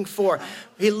looking for.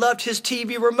 He loved his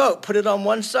TV remote. Put it on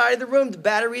one side of the room, the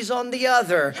batteries on the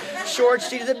other. Short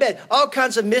seat of the bed. All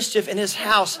kinds of mischief in his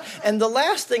house. And the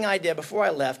last thing I did before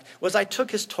I left was I took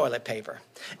his toilet paper.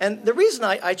 And the reason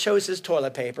I chose his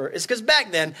toilet paper is because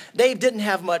back then, Dave didn't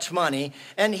have much money,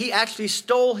 and he actually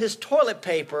stole his toilet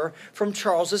paper from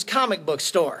Charles's comic book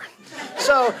store.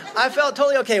 So I felt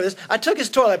totally okay with this. I took his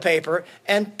toilet paper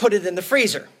and put it in the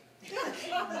freezer.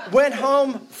 Went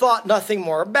home, thought nothing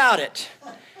more about it.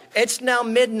 It's now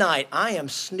midnight. I am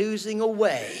snoozing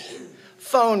away.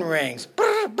 Phone rings.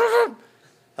 Brr, brr.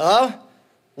 Oh,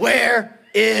 where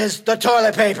is the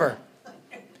toilet paper?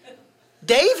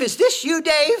 Dave, is this you,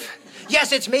 Dave?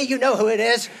 Yes, it's me. You know who it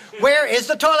is. Where is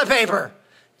the toilet paper?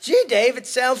 Gee, Dave, it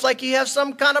sounds like you have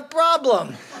some kind of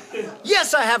problem.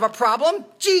 Yes, I have a problem.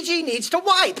 Gigi needs to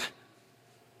wipe.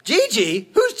 Gigi?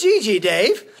 Who's Gigi,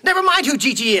 Dave? Never mind who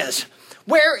Gigi is.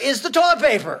 Where is the toilet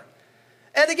paper?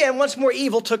 And again, once more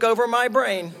evil took over my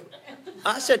brain.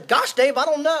 I said, gosh, Dave, I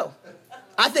don't know.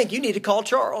 I think you need to call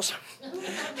Charles.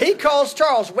 He calls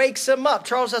Charles, wakes him up.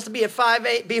 Charles has to be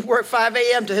at work 5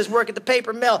 a.m. to his work at the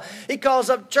paper mill. He calls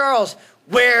up Charles.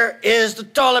 Where is the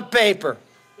toilet paper?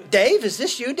 Dave, is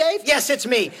this you, Dave? Yes, it's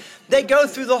me. They go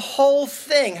through the whole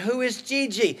thing. Who is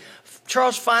Gigi?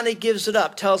 Charles finally gives it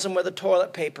up, tells him where the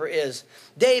toilet paper is.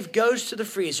 Dave goes to the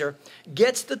freezer,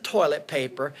 gets the toilet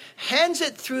paper, hands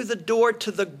it through the door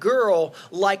to the girl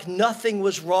like nothing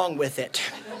was wrong with it.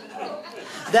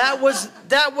 That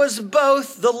was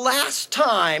both the last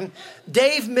time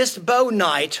Dave missed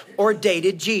Bo-Nite or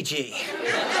dated Gigi.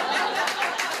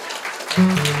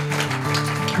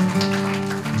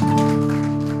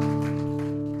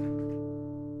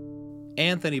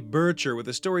 Anthony Burcher with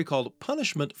a story called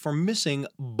Punishment for Missing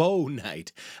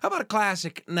Bo-Nite. How about a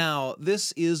classic? Now,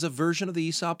 this is a version of the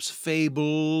Aesop's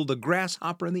fable, The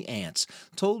Grasshopper and the Ants,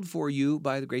 told for you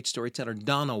by the great storyteller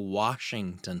Donna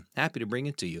Washington. Happy to bring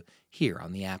it to you here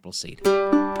on the Appleseed.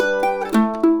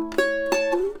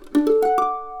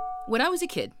 When I was a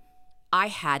kid, I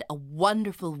had a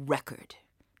wonderful record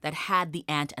that had the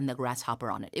ant and the grasshopper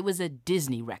on it. It was a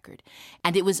Disney record,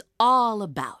 and it was all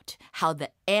about how the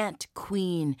ant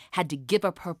queen had to give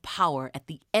up her power at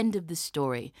the end of the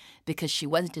story because she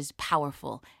wasn't as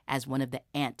powerful as one of the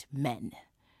ant men.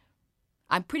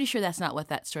 I'm pretty sure that's not what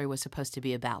that story was supposed to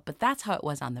be about, but that's how it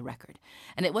was on the record.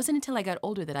 And it wasn't until I got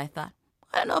older that I thought,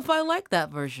 I don't know if I like that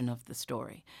version of the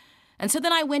story. And so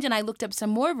then I went and I looked up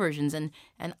some more versions, and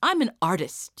I'm an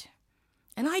artist.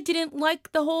 And I didn't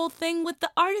like the whole thing with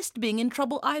the artist being in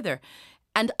trouble either.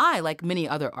 And I, like many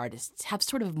other artists, have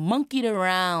sort of monkeyed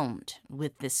around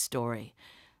with this story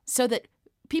so that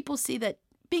people see that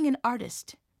being an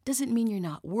artist doesn't mean you're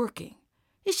not working.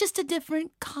 It's just a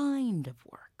different kind of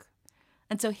work.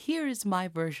 And so here is my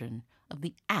version of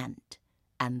the ant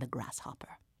and the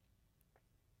grasshopper.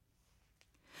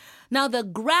 Now, the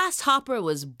grasshopper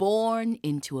was born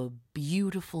into a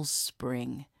beautiful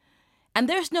spring. And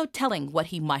there's no telling what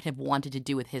he might have wanted to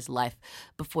do with his life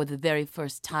before the very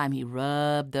first time he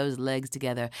rubbed those legs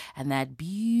together and that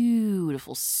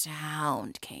beautiful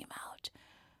sound came out.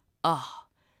 Oh,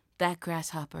 that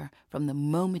grasshopper, from the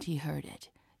moment he heard it,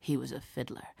 he was a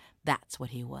fiddler. That's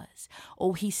what he was.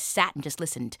 Oh, he sat and just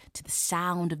listened to the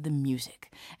sound of the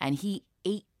music, and he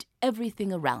ate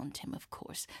everything around him, of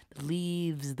course. The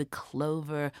leaves, the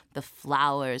clover, the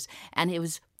flowers, and it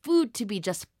was food to be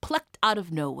just plucked out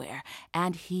of nowhere.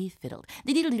 And he fiddled.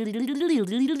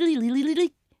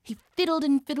 He fiddled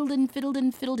and fiddled and fiddled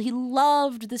and fiddled. He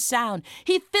loved the sound.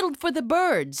 He fiddled for the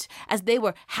birds as they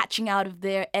were hatching out of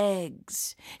their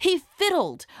eggs. He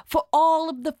fiddled for all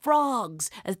of the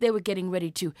frogs as they were getting ready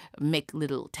to make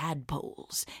little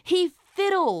tadpoles. He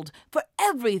fiddled for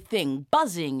everything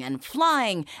buzzing and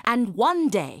flying. And one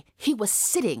day he was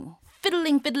sitting,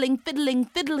 fiddling, fiddling, fiddling,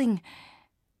 fiddling.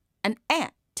 An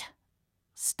ant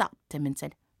stopped him and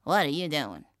said, "What are you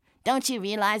doing? Don't you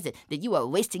realize that you are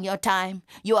wasting your time?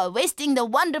 You are wasting the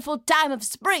wonderful time of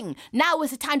spring. Now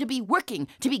is the time to be working,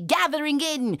 to be gathering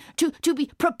in, to be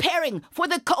preparing for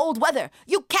the cold weather.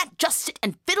 You can't just sit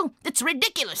and fiddle. It's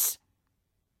ridiculous."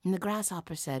 And the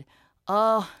grasshopper said,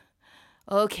 "Oh,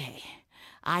 okay,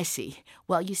 I see.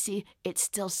 Well, you see, it's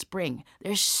still spring.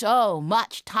 There's so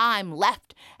much time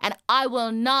left, and I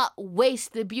will not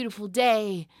waste the beautiful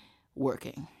day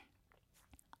working.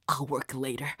 I'll work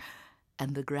later."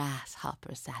 And the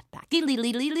grasshopper sat back, and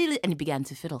he began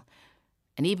to fiddle.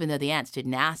 And even though the ants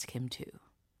didn't ask him to,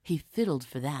 he fiddled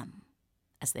for them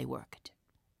as they worked.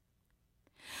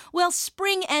 Well,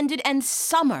 spring ended and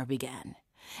summer began.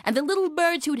 And the little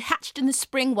birds who had hatched in the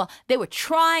spring, well, they were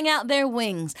trying out their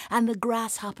wings, and the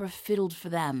grasshopper fiddled for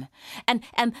them. And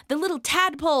the little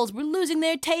tadpoles were losing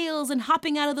their tails and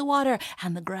hopping out of the water,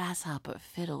 and the grasshopper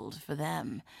fiddled for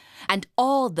them. And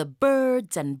all the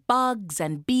birds and bugs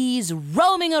and bees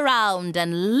roaming around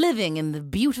and living in the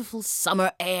beautiful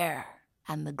summer air.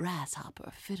 And the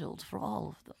grasshopper fiddled for all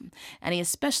of them, and he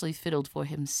especially fiddled for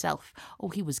himself. Oh,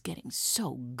 he was getting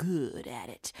so good at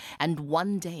it. And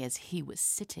one day as he was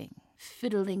sitting,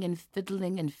 fiddling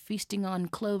and feasting on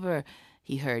clover,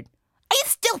 he heard, "Are you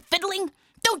still fiddling? fiddling?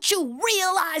 Don't you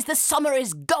realize the summer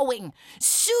is going?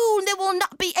 Soon there will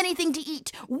not be anything to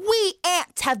eat. We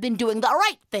ants have been doing the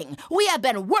right thing. We have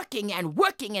been working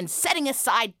and setting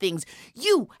aside things.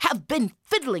 You have been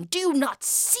fiddling. Do you not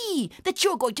see that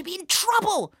you're going to be in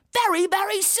trouble very,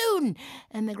 very soon?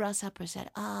 And the grasshopper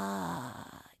said,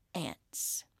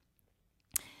 ants.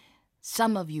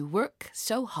 Some of you work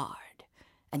so hard,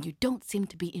 and you don't seem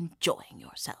to be enjoying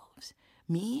yourselves.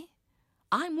 Me?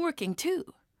 I'm working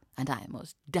too. And I am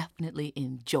most definitely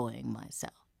enjoying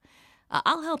myself.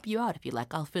 I'll help you out if you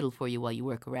like. I'll fiddle for you while you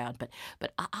work around,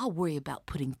 but I'll worry about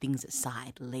putting things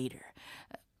aside later.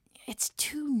 It's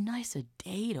too nice a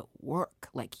day to work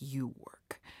like you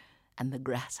work. And the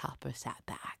grasshopper sat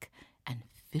back and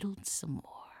fiddled some more.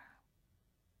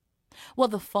 Well,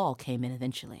 the fall came in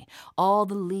eventually, all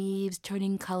the leaves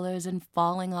turning colors and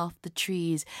falling off the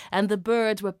trees, and the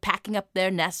birds were packing up their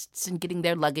nests and getting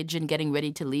their luggage and getting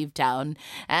ready to leave town,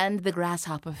 and the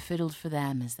grasshopper fiddled for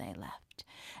them as they left.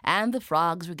 And the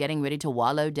frogs were getting ready to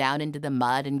wallow down into the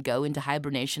mud and go into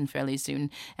hibernation fairly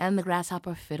soon, and the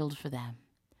grasshopper fiddled for them.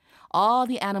 All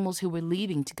the animals who were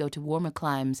leaving to go to warmer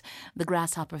climes, the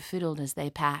grasshopper fiddled as they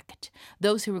packed.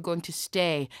 Those who were going to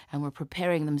stay and were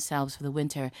preparing themselves for the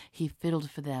winter, he fiddled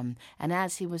for them. And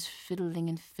as he was fiddling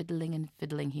and fiddling and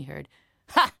fiddling, he heard,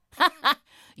 "Ha, ha, ha!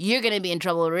 You're going to be in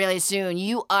trouble really soon.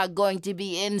 You are going to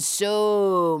be in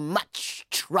so much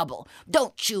trouble.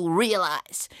 Don't you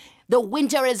realize? The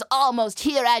winter is almost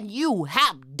here and you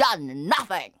have done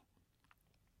nothing."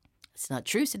 "It's not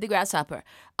true," said the grasshopper.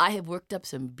 "I have worked up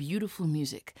some beautiful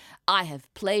music. I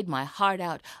have played my heart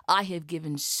out. I have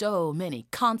given so many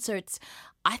concerts.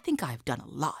 I think I've done a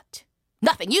lot.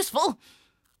 Nothing useful.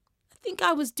 I think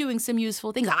I was doing some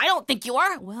useful things. I don't think you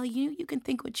are." "Well, you can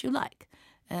think what you like.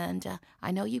 And I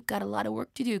know you've got a lot of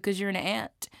work to do because you're an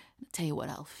ant. I'll tell you what,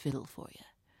 I'll fiddle for you."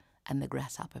 And the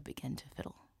grasshopper began to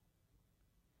fiddle.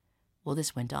 Well,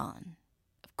 this went on.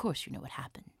 Of course you know what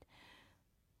happened.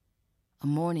 A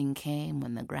morning came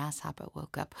when the grasshopper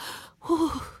woke up.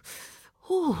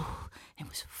 It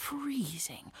was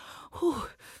freezing.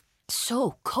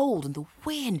 So cold, and the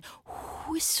wind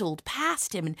whistled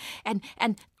past him,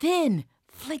 and then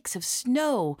flakes of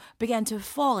snow began to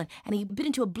fall, and he bit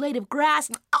into a blade of grass,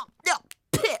 and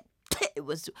it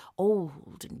was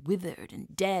old and withered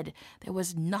and dead. There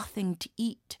was nothing to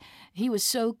eat. He was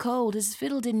so cold, his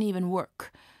fiddle didn't even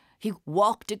work. He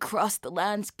walked across the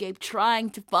landscape trying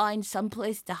to find some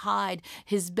place to hide,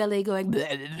 his belly going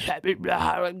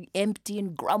empty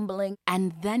and grumbling.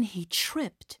 And then he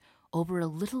tripped over a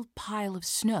little pile of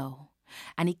snow,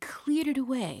 and he cleared it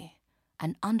away,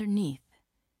 and underneath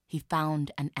he found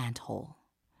an ant hole.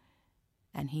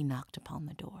 And he knocked upon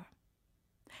the door.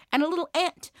 And a little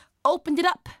ant opened it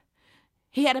up.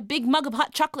 He had a big mug of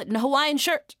hot chocolate and a Hawaiian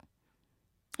shirt.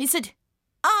 He said,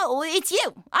 "Oh, it's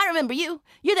you. I remember you.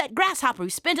 You're that grasshopper who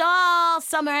spent all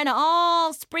summer and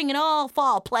all spring and all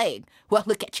fall playing. Well,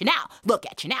 look at you now. Look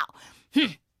at you now."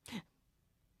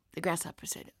 The grasshopper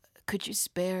said, "Could you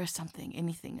spare something,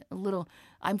 anything, a little?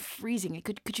 I'm freezing.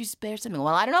 Could you spare something?"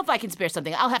 "Well, I don't know if I can spare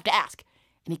something. I'll have to ask."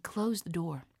 And he closed the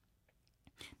door.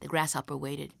 The grasshopper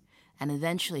waited, and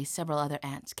eventually several other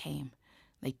ants came.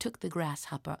 They took the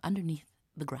grasshopper underneath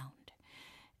the ground.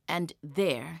 And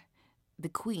there, the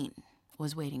queen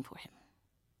was waiting for him.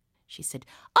 She said,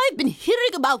 "I've been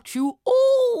hearing about you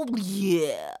all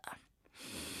year.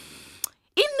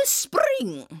 In the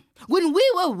spring, when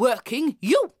we were working,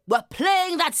 you were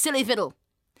playing that silly fiddle.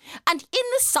 And in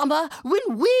the summer,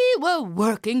 when we were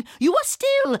working, you were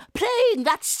still playing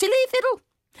that silly fiddle.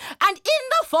 And in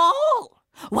the fall,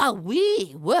 while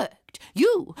we worked,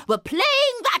 you were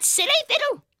playing that silly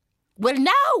fiddle. Well,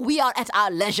 now we are at our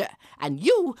leisure, and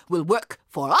you will work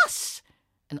for us."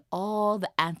 And all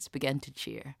the ants began to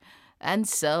cheer. And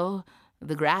so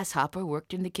the grasshopper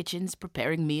worked in the kitchens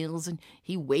preparing meals, and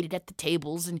he waited at the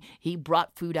tables, and he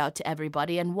brought food out to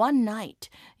everybody. And one night,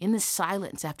 in the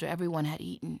silence after everyone had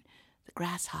eaten, the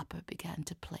grasshopper began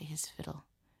to play his fiddle.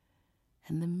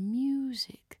 And the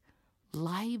music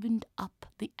livened up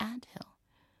the anthill.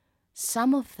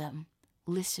 Some of them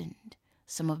listened,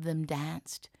 some of them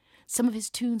danced. Some of his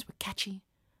tunes were catchy,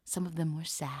 some of them were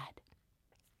sad.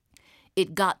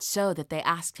 It got so that they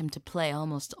asked him to play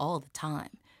almost all the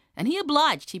time, and he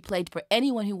obliged. He played for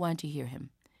anyone who wanted to hear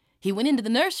him. He went into the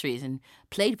nurseries and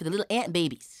played for the little ant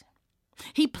babies.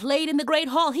 He played in the great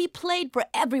hall. He played for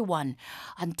everyone,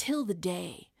 until the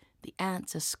day the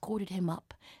ants escorted him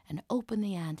up and opened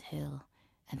the anthill,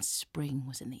 and spring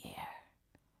was in the air.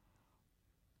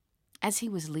 As he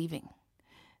was leaving,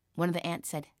 one of the ants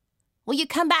said, "Will you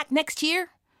come back next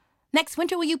year? Next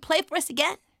winter, will you play for us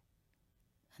again?"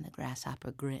 And the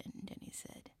grasshopper grinned and he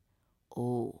said,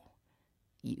 "Oh,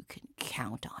 you can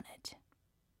count on it."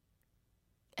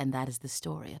 And that is the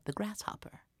story of the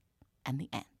grasshopper and the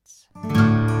ants.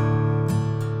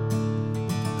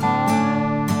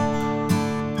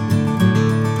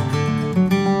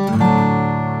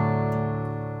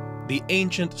 The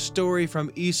ancient story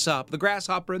from Aesop, The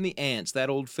Grasshopper and the Ants, that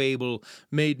old fable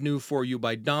made new for you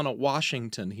by Donna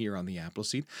Washington here on the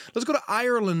Appleseed. Let's go to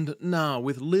Ireland now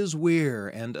with Liz Weir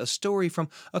and a story from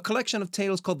a collection of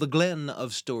tales called the Glen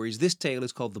of Stories. This tale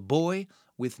is called The Boy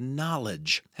with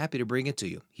Knowledge. Happy to bring it to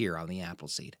you here on the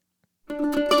Appleseed. In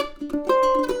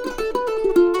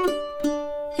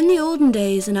the olden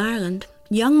days in Ireland,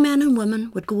 young men and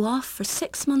women would go off for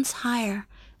 6 months' hire,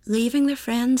 leaving their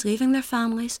friends, leaving their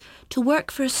families, to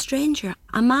work for a stranger,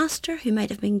 a master who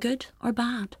might have been good or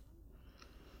bad.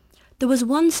 There was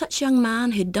one such young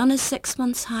man who'd done his 6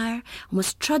 months' hire and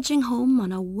was trudging home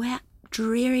on a wet,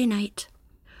 dreary night.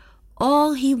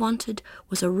 All he wanted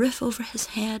was a roof over his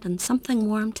head and something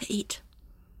warm to eat.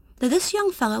 Now this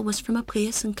young fellow was from a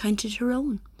place in County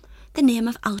Tyrone, the name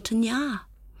of Altagna,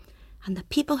 and the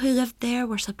people who lived there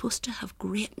were supposed to have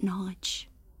great knowledge.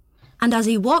 And as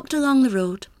he walked along the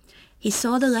road, he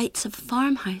saw the lights of a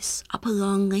farmhouse up a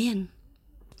long lane.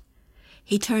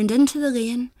 He turned into the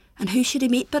lane, and who should he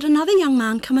meet but another young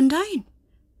man coming down.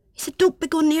 He said, "Don't be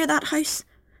going near that house.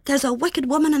 There's a wicked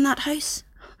woman in that house."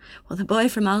 Well, the boy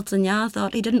from Altagna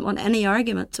thought he didn't want any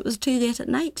arguments. It was too late at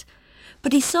night.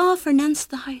 But he saw for nance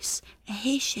the house, a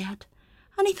hay shed,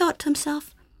 and he thought to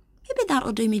himself, maybe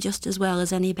that'll do me just as well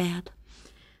as any bed.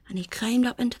 And he climbed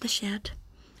up into the shed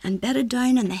and bedded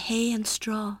down in the hay and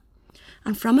straw,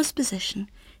 and from his position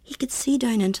he could see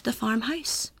down into the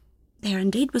farmhouse. There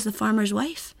indeed was the farmer's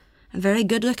wife, a very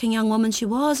good-looking young woman she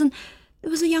was, and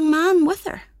there was a young man with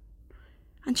her,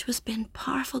 and she was being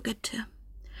powerful good to him.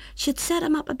 She had set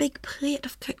him up a big plate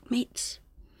of cooked meats,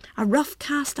 a rough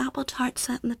cast apple tart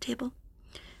set on the table,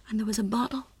 and there was a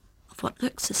bottle of what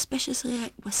looked suspiciously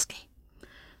like whiskey.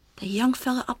 The young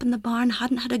fellow up in the barn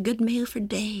hadn't had a good meal for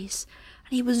days,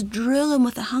 and he was drooling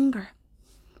with the hunger,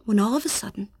 when all of a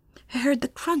sudden he heard the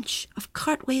crunch of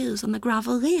cart wheels on the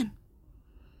gravel lane.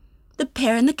 The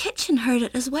pair in the kitchen heard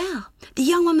it as well. The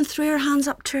young woman threw her hands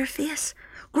up to her face,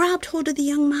 grabbed hold of the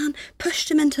young man,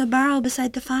 pushed him into a barrel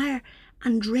beside the fire,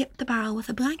 and draped the barrel with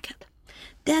a blanket.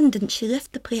 Then didn't she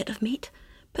lift the plate of meat,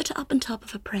 put it up on top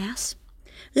of a press,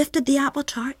 lifted the apple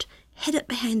tart, hid it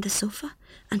behind the sofa,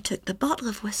 and took the bottle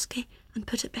of whiskey and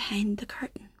put it behind the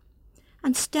curtain,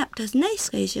 and stepped as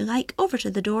nicely as you like over to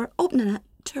the door, opening it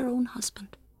to her own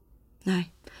husband. Now,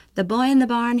 the boy in the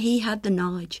barn, he had the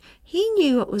knowledge. He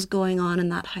knew what was going on in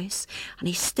that house, and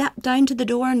he stepped down to the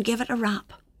door and gave it a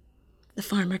rap. The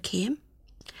farmer came.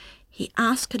 He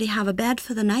asked could he have a bed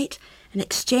for the night in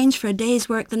exchange for a day's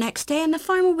work the next day, and the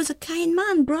farmer was a kind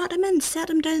man, brought him in, set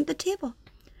him down at the table.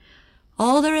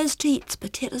 "All there is to eat's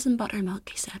potatoes and buttermilk,"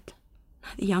 he said.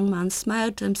 The young man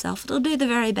smiled to himself. "It'll do the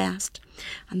very best."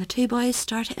 And the two boys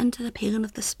started into the peeling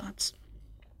of the spuds.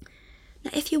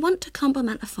 Now, if you want to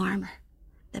compliment a farmer,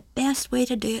 the best way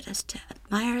to do it is to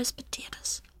admire his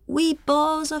potatoes. "Wee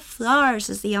balls of flour,"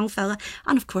 says the young fella,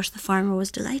 and of course the farmer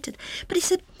was delighted. But he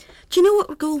said, "Do you know what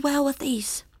would go well with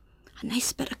these? A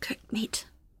nice bit of cooked meat."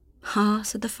 "Ah,"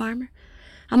 said the farmer,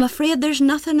 "I'm afraid there's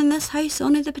nothing in this house,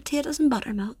 only the potatoes and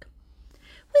buttermilk."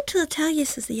 "Wait till I tell you,"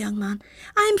 says the young man.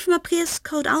 "I'm from a place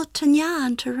called Altagna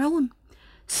in Tyrone.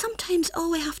 Sometimes all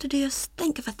we have to do is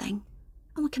think of a thing,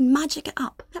 and we can magic it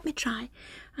up. Let me try."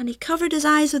 And he covered his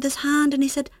eyes with his hand, and he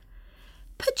said,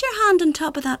 "Put your hand on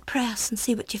top of that press and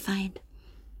see what you find."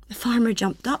 The farmer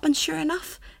jumped up, and sure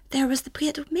enough, there was the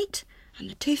plate of meat, and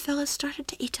the two fellas started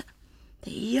to eat it,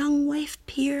 the young wife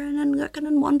peering and looking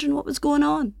and wondering what was going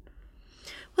on.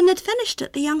 When they'd finished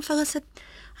it, the young fella said,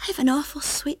 "I've an awful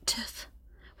sweet tooth.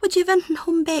 Would you have anything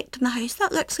home-baked in the house?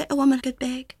 That looks like a woman could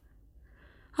bake."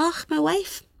 "Och, my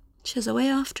wife, she's away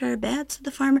off to her bed," said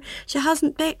the farmer. "She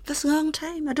hasn't baked this long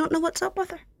time. I don't know what's up with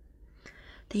her."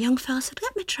 The young fella said,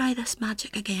 "Let me try this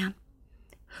magic again.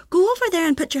 Go over there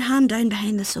and put your hand down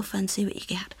behind the sofa and see what you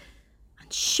get."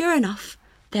 And sure enough,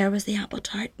 there was the apple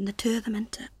tart and the two of them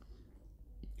into it.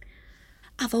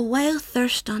 "I've a wild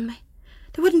thirst on me.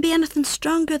 There wouldn't be anything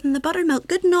stronger than the buttermilk,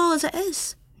 good and all as it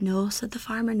is." "No," said the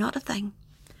farmer, "not a thing."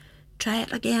 "Try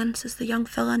it again," says the young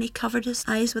fellow, and he covered his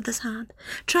eyes with his hand.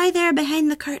 "Try there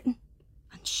behind the curtain."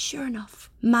 And sure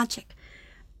enough, magic,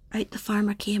 out the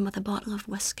farmer came with a bottle of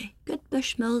whiskey, good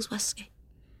Bushmills whiskey.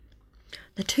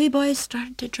 The two boys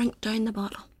started to drink down the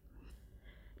bottle.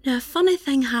 Now, a funny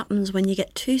thing happens when you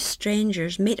get two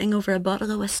strangers meeting over a bottle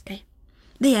of whiskey.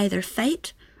 They either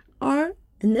fight, or,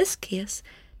 in this case,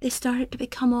 they started to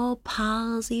become all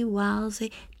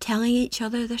palsy-walsy, telling each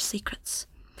other their secrets.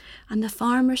 And the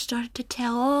farmer started to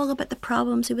tell all about the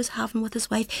problems he was having with his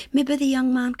wife. Maybe the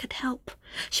young man could help.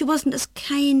 She wasn't as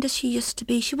kind as she used to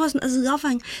be. She wasn't as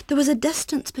loving. There was a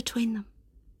distance between them.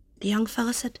 The young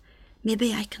fella said,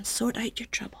 maybe I can sort out your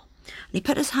trouble. And he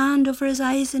put his hand over his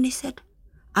eyes and he said,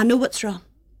 I know what's wrong.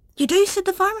 You do, said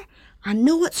the farmer. I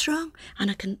know what's wrong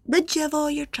and I can rid you of all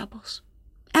your troubles.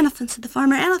 Anything, said the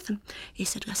farmer, anything. He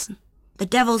said, listen, the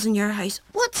devil's in your house.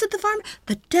 What, said the farmer?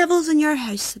 The devil's in your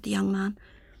house, said the young man.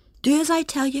 Do as I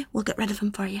tell you, we'll get rid of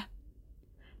him for you.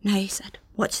 Now, he said,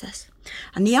 watch this.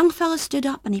 And the young fella stood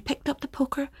up and he picked up the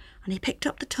poker and he picked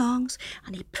up the tongs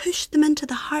and he pushed them into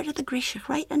the heart of the Grashoppers,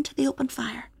 right into the open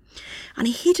fire. And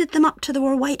he heated them up till they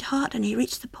were white hot and he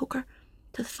reached the poker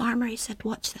to the farmer. He said,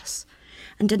 watch this.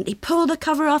 And didn't he pull the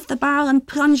cover off the barrel and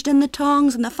plunged in the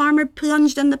tongs, and the farmer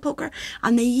plunged in the poker,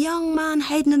 and the young man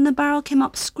hiding in the barrel came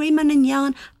up screaming and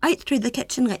yelling out through the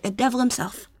kitchen like the devil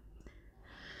himself.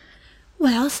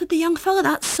 Well, said the young fella,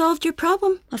 that's solved your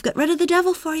problem. I've got rid of the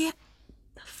devil for you.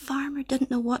 The farmer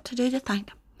didn't know what to do to thank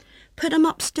him. Put him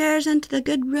upstairs into the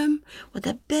good room with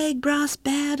a big brass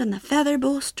bed and the feather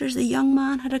bolsters. The young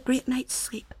man had a great night's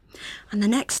sleep. And the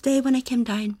next day when he came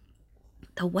down,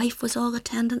 the wife was all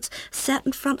attendance, set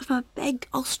in front of him a big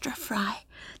Ulster fry.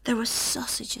 There was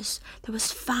sausages, there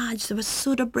was fudge, there was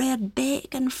soda bread,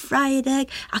 bacon, fried egg,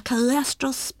 a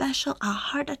cholesterol special, a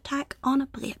heart attack on a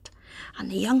plate. And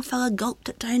the young fella gulped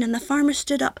it down, and the farmer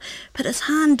stood up, put his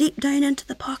hand deep down into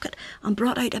the pocket, and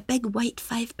brought out a big white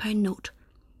 £5 note.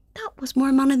 That was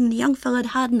more money than the young fella had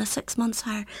had in a 6 months'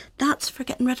 hire. That's for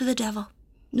getting rid of the devil.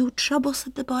 No trouble,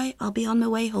 said the boy, I'll be on my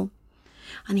way home.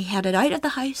 And he headed out of the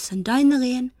house and down the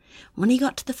lane. When he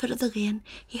got to the foot of the lane,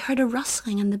 he heard a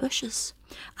rustling in the bushes.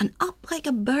 And up like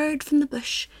a bird from the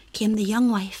bush came the young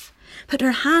wife, put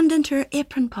her hand into her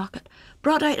apron pocket,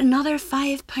 brought out another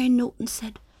 £5 note and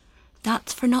said,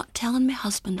 that's for not telling my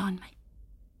husband on me.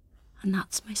 And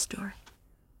that's my story.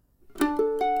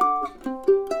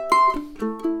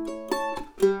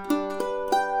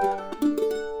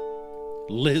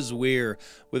 Liz Weir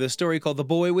with a story called The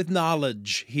Boy with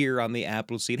Knowledge here on the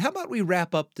Appleseed. How about we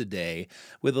wrap up today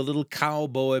with a little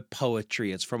cowboy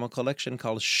poetry? It's from a collection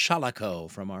called Shalako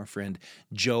from our friend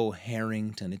Joe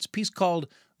Herrington. It's a piece called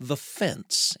The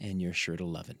Fence, and you're sure to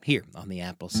love it here on the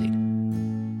Appleseed.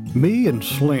 Me and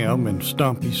Slim and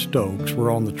Stumpy Stokes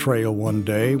were on the trail one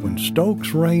day when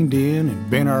Stokes reined in and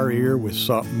bent our ear with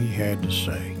something he had to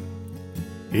say.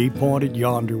 He pointed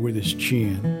yonder with his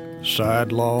chin,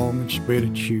 sidelong and spit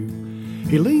at you.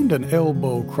 He leaned an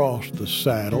elbow across the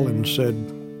saddle and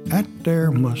said, that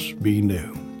there must be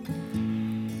new.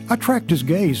 I tracked his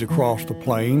gaze across the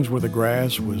plains where the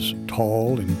grass was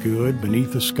tall and good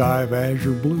beneath a sky of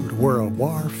azure blue to where a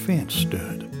wire fence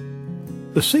stood.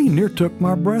 The scene near took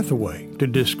my breath away. To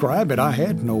describe it, I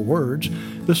had no words.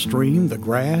 The stream, the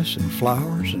grass, and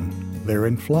flowers, and there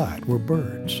in flight were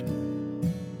birds.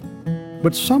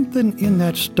 But something in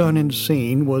that stunning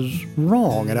scene was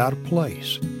wrong and out of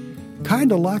place,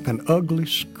 kind of like an ugly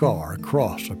scar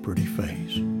across a pretty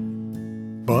face.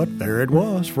 But there it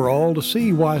was for all to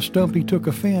see why Stumpy took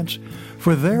offense,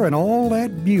 for there in all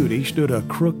that beauty stood a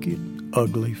crooked,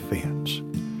 ugly fence.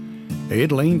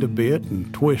 It leaned a bit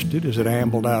and twisted as it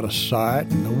ambled out of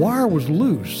sight, and the wire was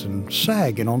loose and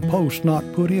sagging on posts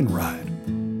not put in right.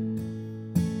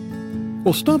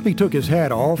 Well, Stumpy took his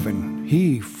hat off and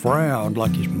he frowned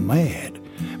like he's mad,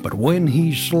 but when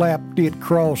he slapped it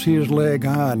across his leg,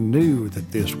 I knew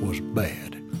that this was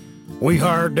bad. We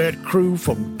hired that crew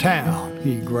from town,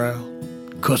 he growled,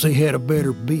 'cause they had a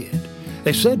better bid.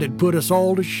 They said they'd put us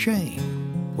all to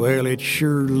shame. Well, it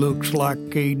sure looks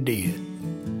like they did.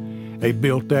 They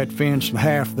built that fence in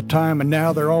half the time, and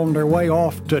now they're on their way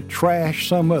off to trash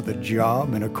some other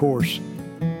job and, of course,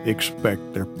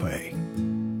 expect their pay.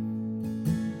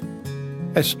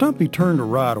 As Stumpy turned to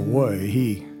ride away,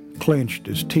 he clenched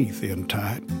his teeth in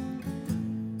tight.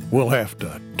 We'll have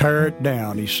to tear it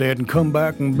down, he said, and come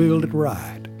back and build it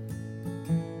right.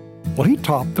 Well, he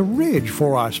topped the ridge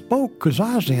before I spoke, 'cause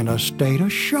I was in a state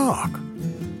of shock.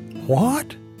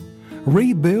 What?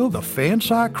 Rebuild the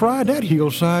fence, I cried. That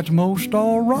hillside's most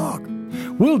all rock.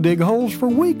 We'll dig holes for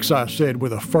weeks, I said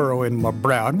with a furrow in my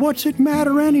brow. And what's it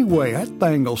matter anyway? That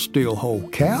thing'll still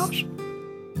hold cows.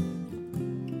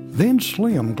 Then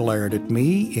Slim glared at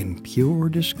me in pure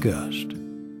disgust.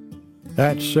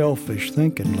 That's selfish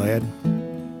thinking, lad.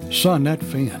 Son, that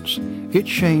fence, it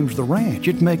shames the ranch.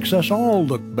 It makes us all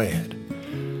look bad.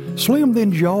 Slim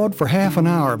then jawed for half an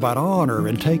hour about honor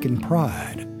and taking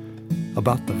pride,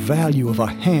 about the value of a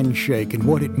handshake and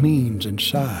what it means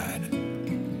inside.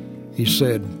 He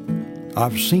said,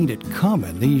 I've seen it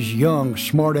coming. These young,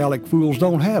 smart-aleck fools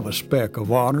don't have a speck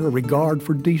of honor or regard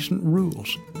for decent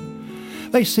rules.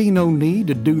 They see no need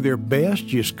to do their best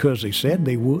just 'cause they said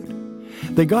they would.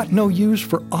 They got no use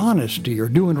for honesty or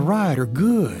doing right or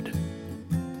good.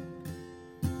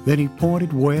 Then he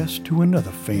pointed west to another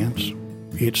fence.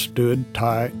 It stood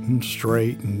tight and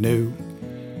straight and new.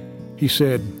 He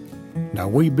said, now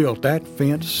we built that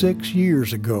fence 6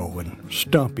 years ago and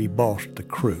Stumpy bossed the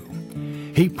crew.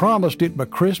 He promised it by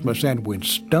Christmas, and when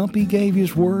Stumpy gave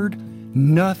his word,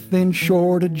 nothing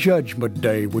short of Judgment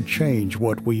Day would change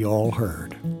what we all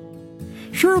heard.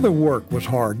 Sure, the work was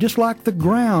hard, just like the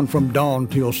ground from dawn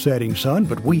till setting sun,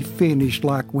 but we finished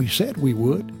like we said we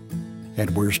would, and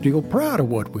we're still proud of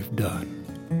what we've done.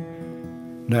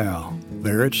 Now,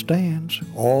 there it stands,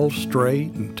 all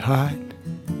straight and tight,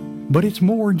 but it's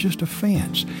more than just a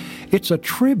fence. It's a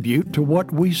tribute to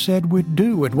what we said we'd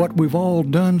do and what we've all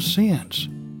done since.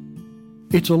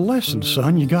 It's a lesson,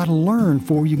 son, you gotta learn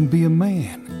before you can be a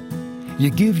man. You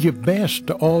give your best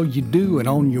to all you do, and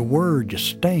on your word you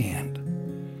stand.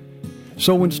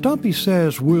 So when Stumpy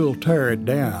says we'll tear it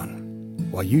down,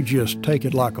 well, you just take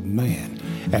it like a man,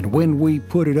 and when we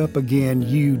put it up again,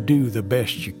 you do the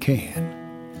best you can.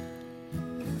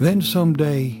 Then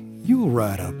someday you'll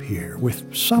ride up here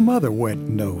with some other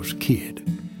wet-nosed kid,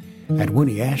 and when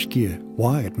he asks you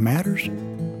why it matters,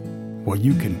 well,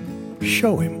 you can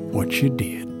show him what you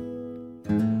did.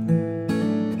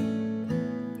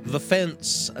 The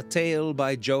Fence, a tale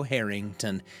by Joe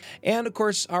Herrington. And, of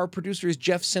course, our producer is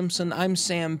Jeff Simpson. I'm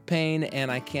Sam Payne, and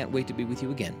I can't wait to be with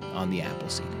you again on the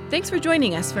Appleseed. Thanks for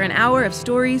joining us for an hour of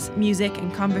stories, music,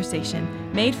 and conversation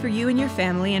made for you and your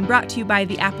family and brought to you by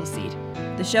the Appleseed.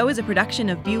 The show is a production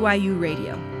of BYU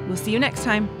Radio. We'll see you next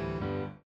time.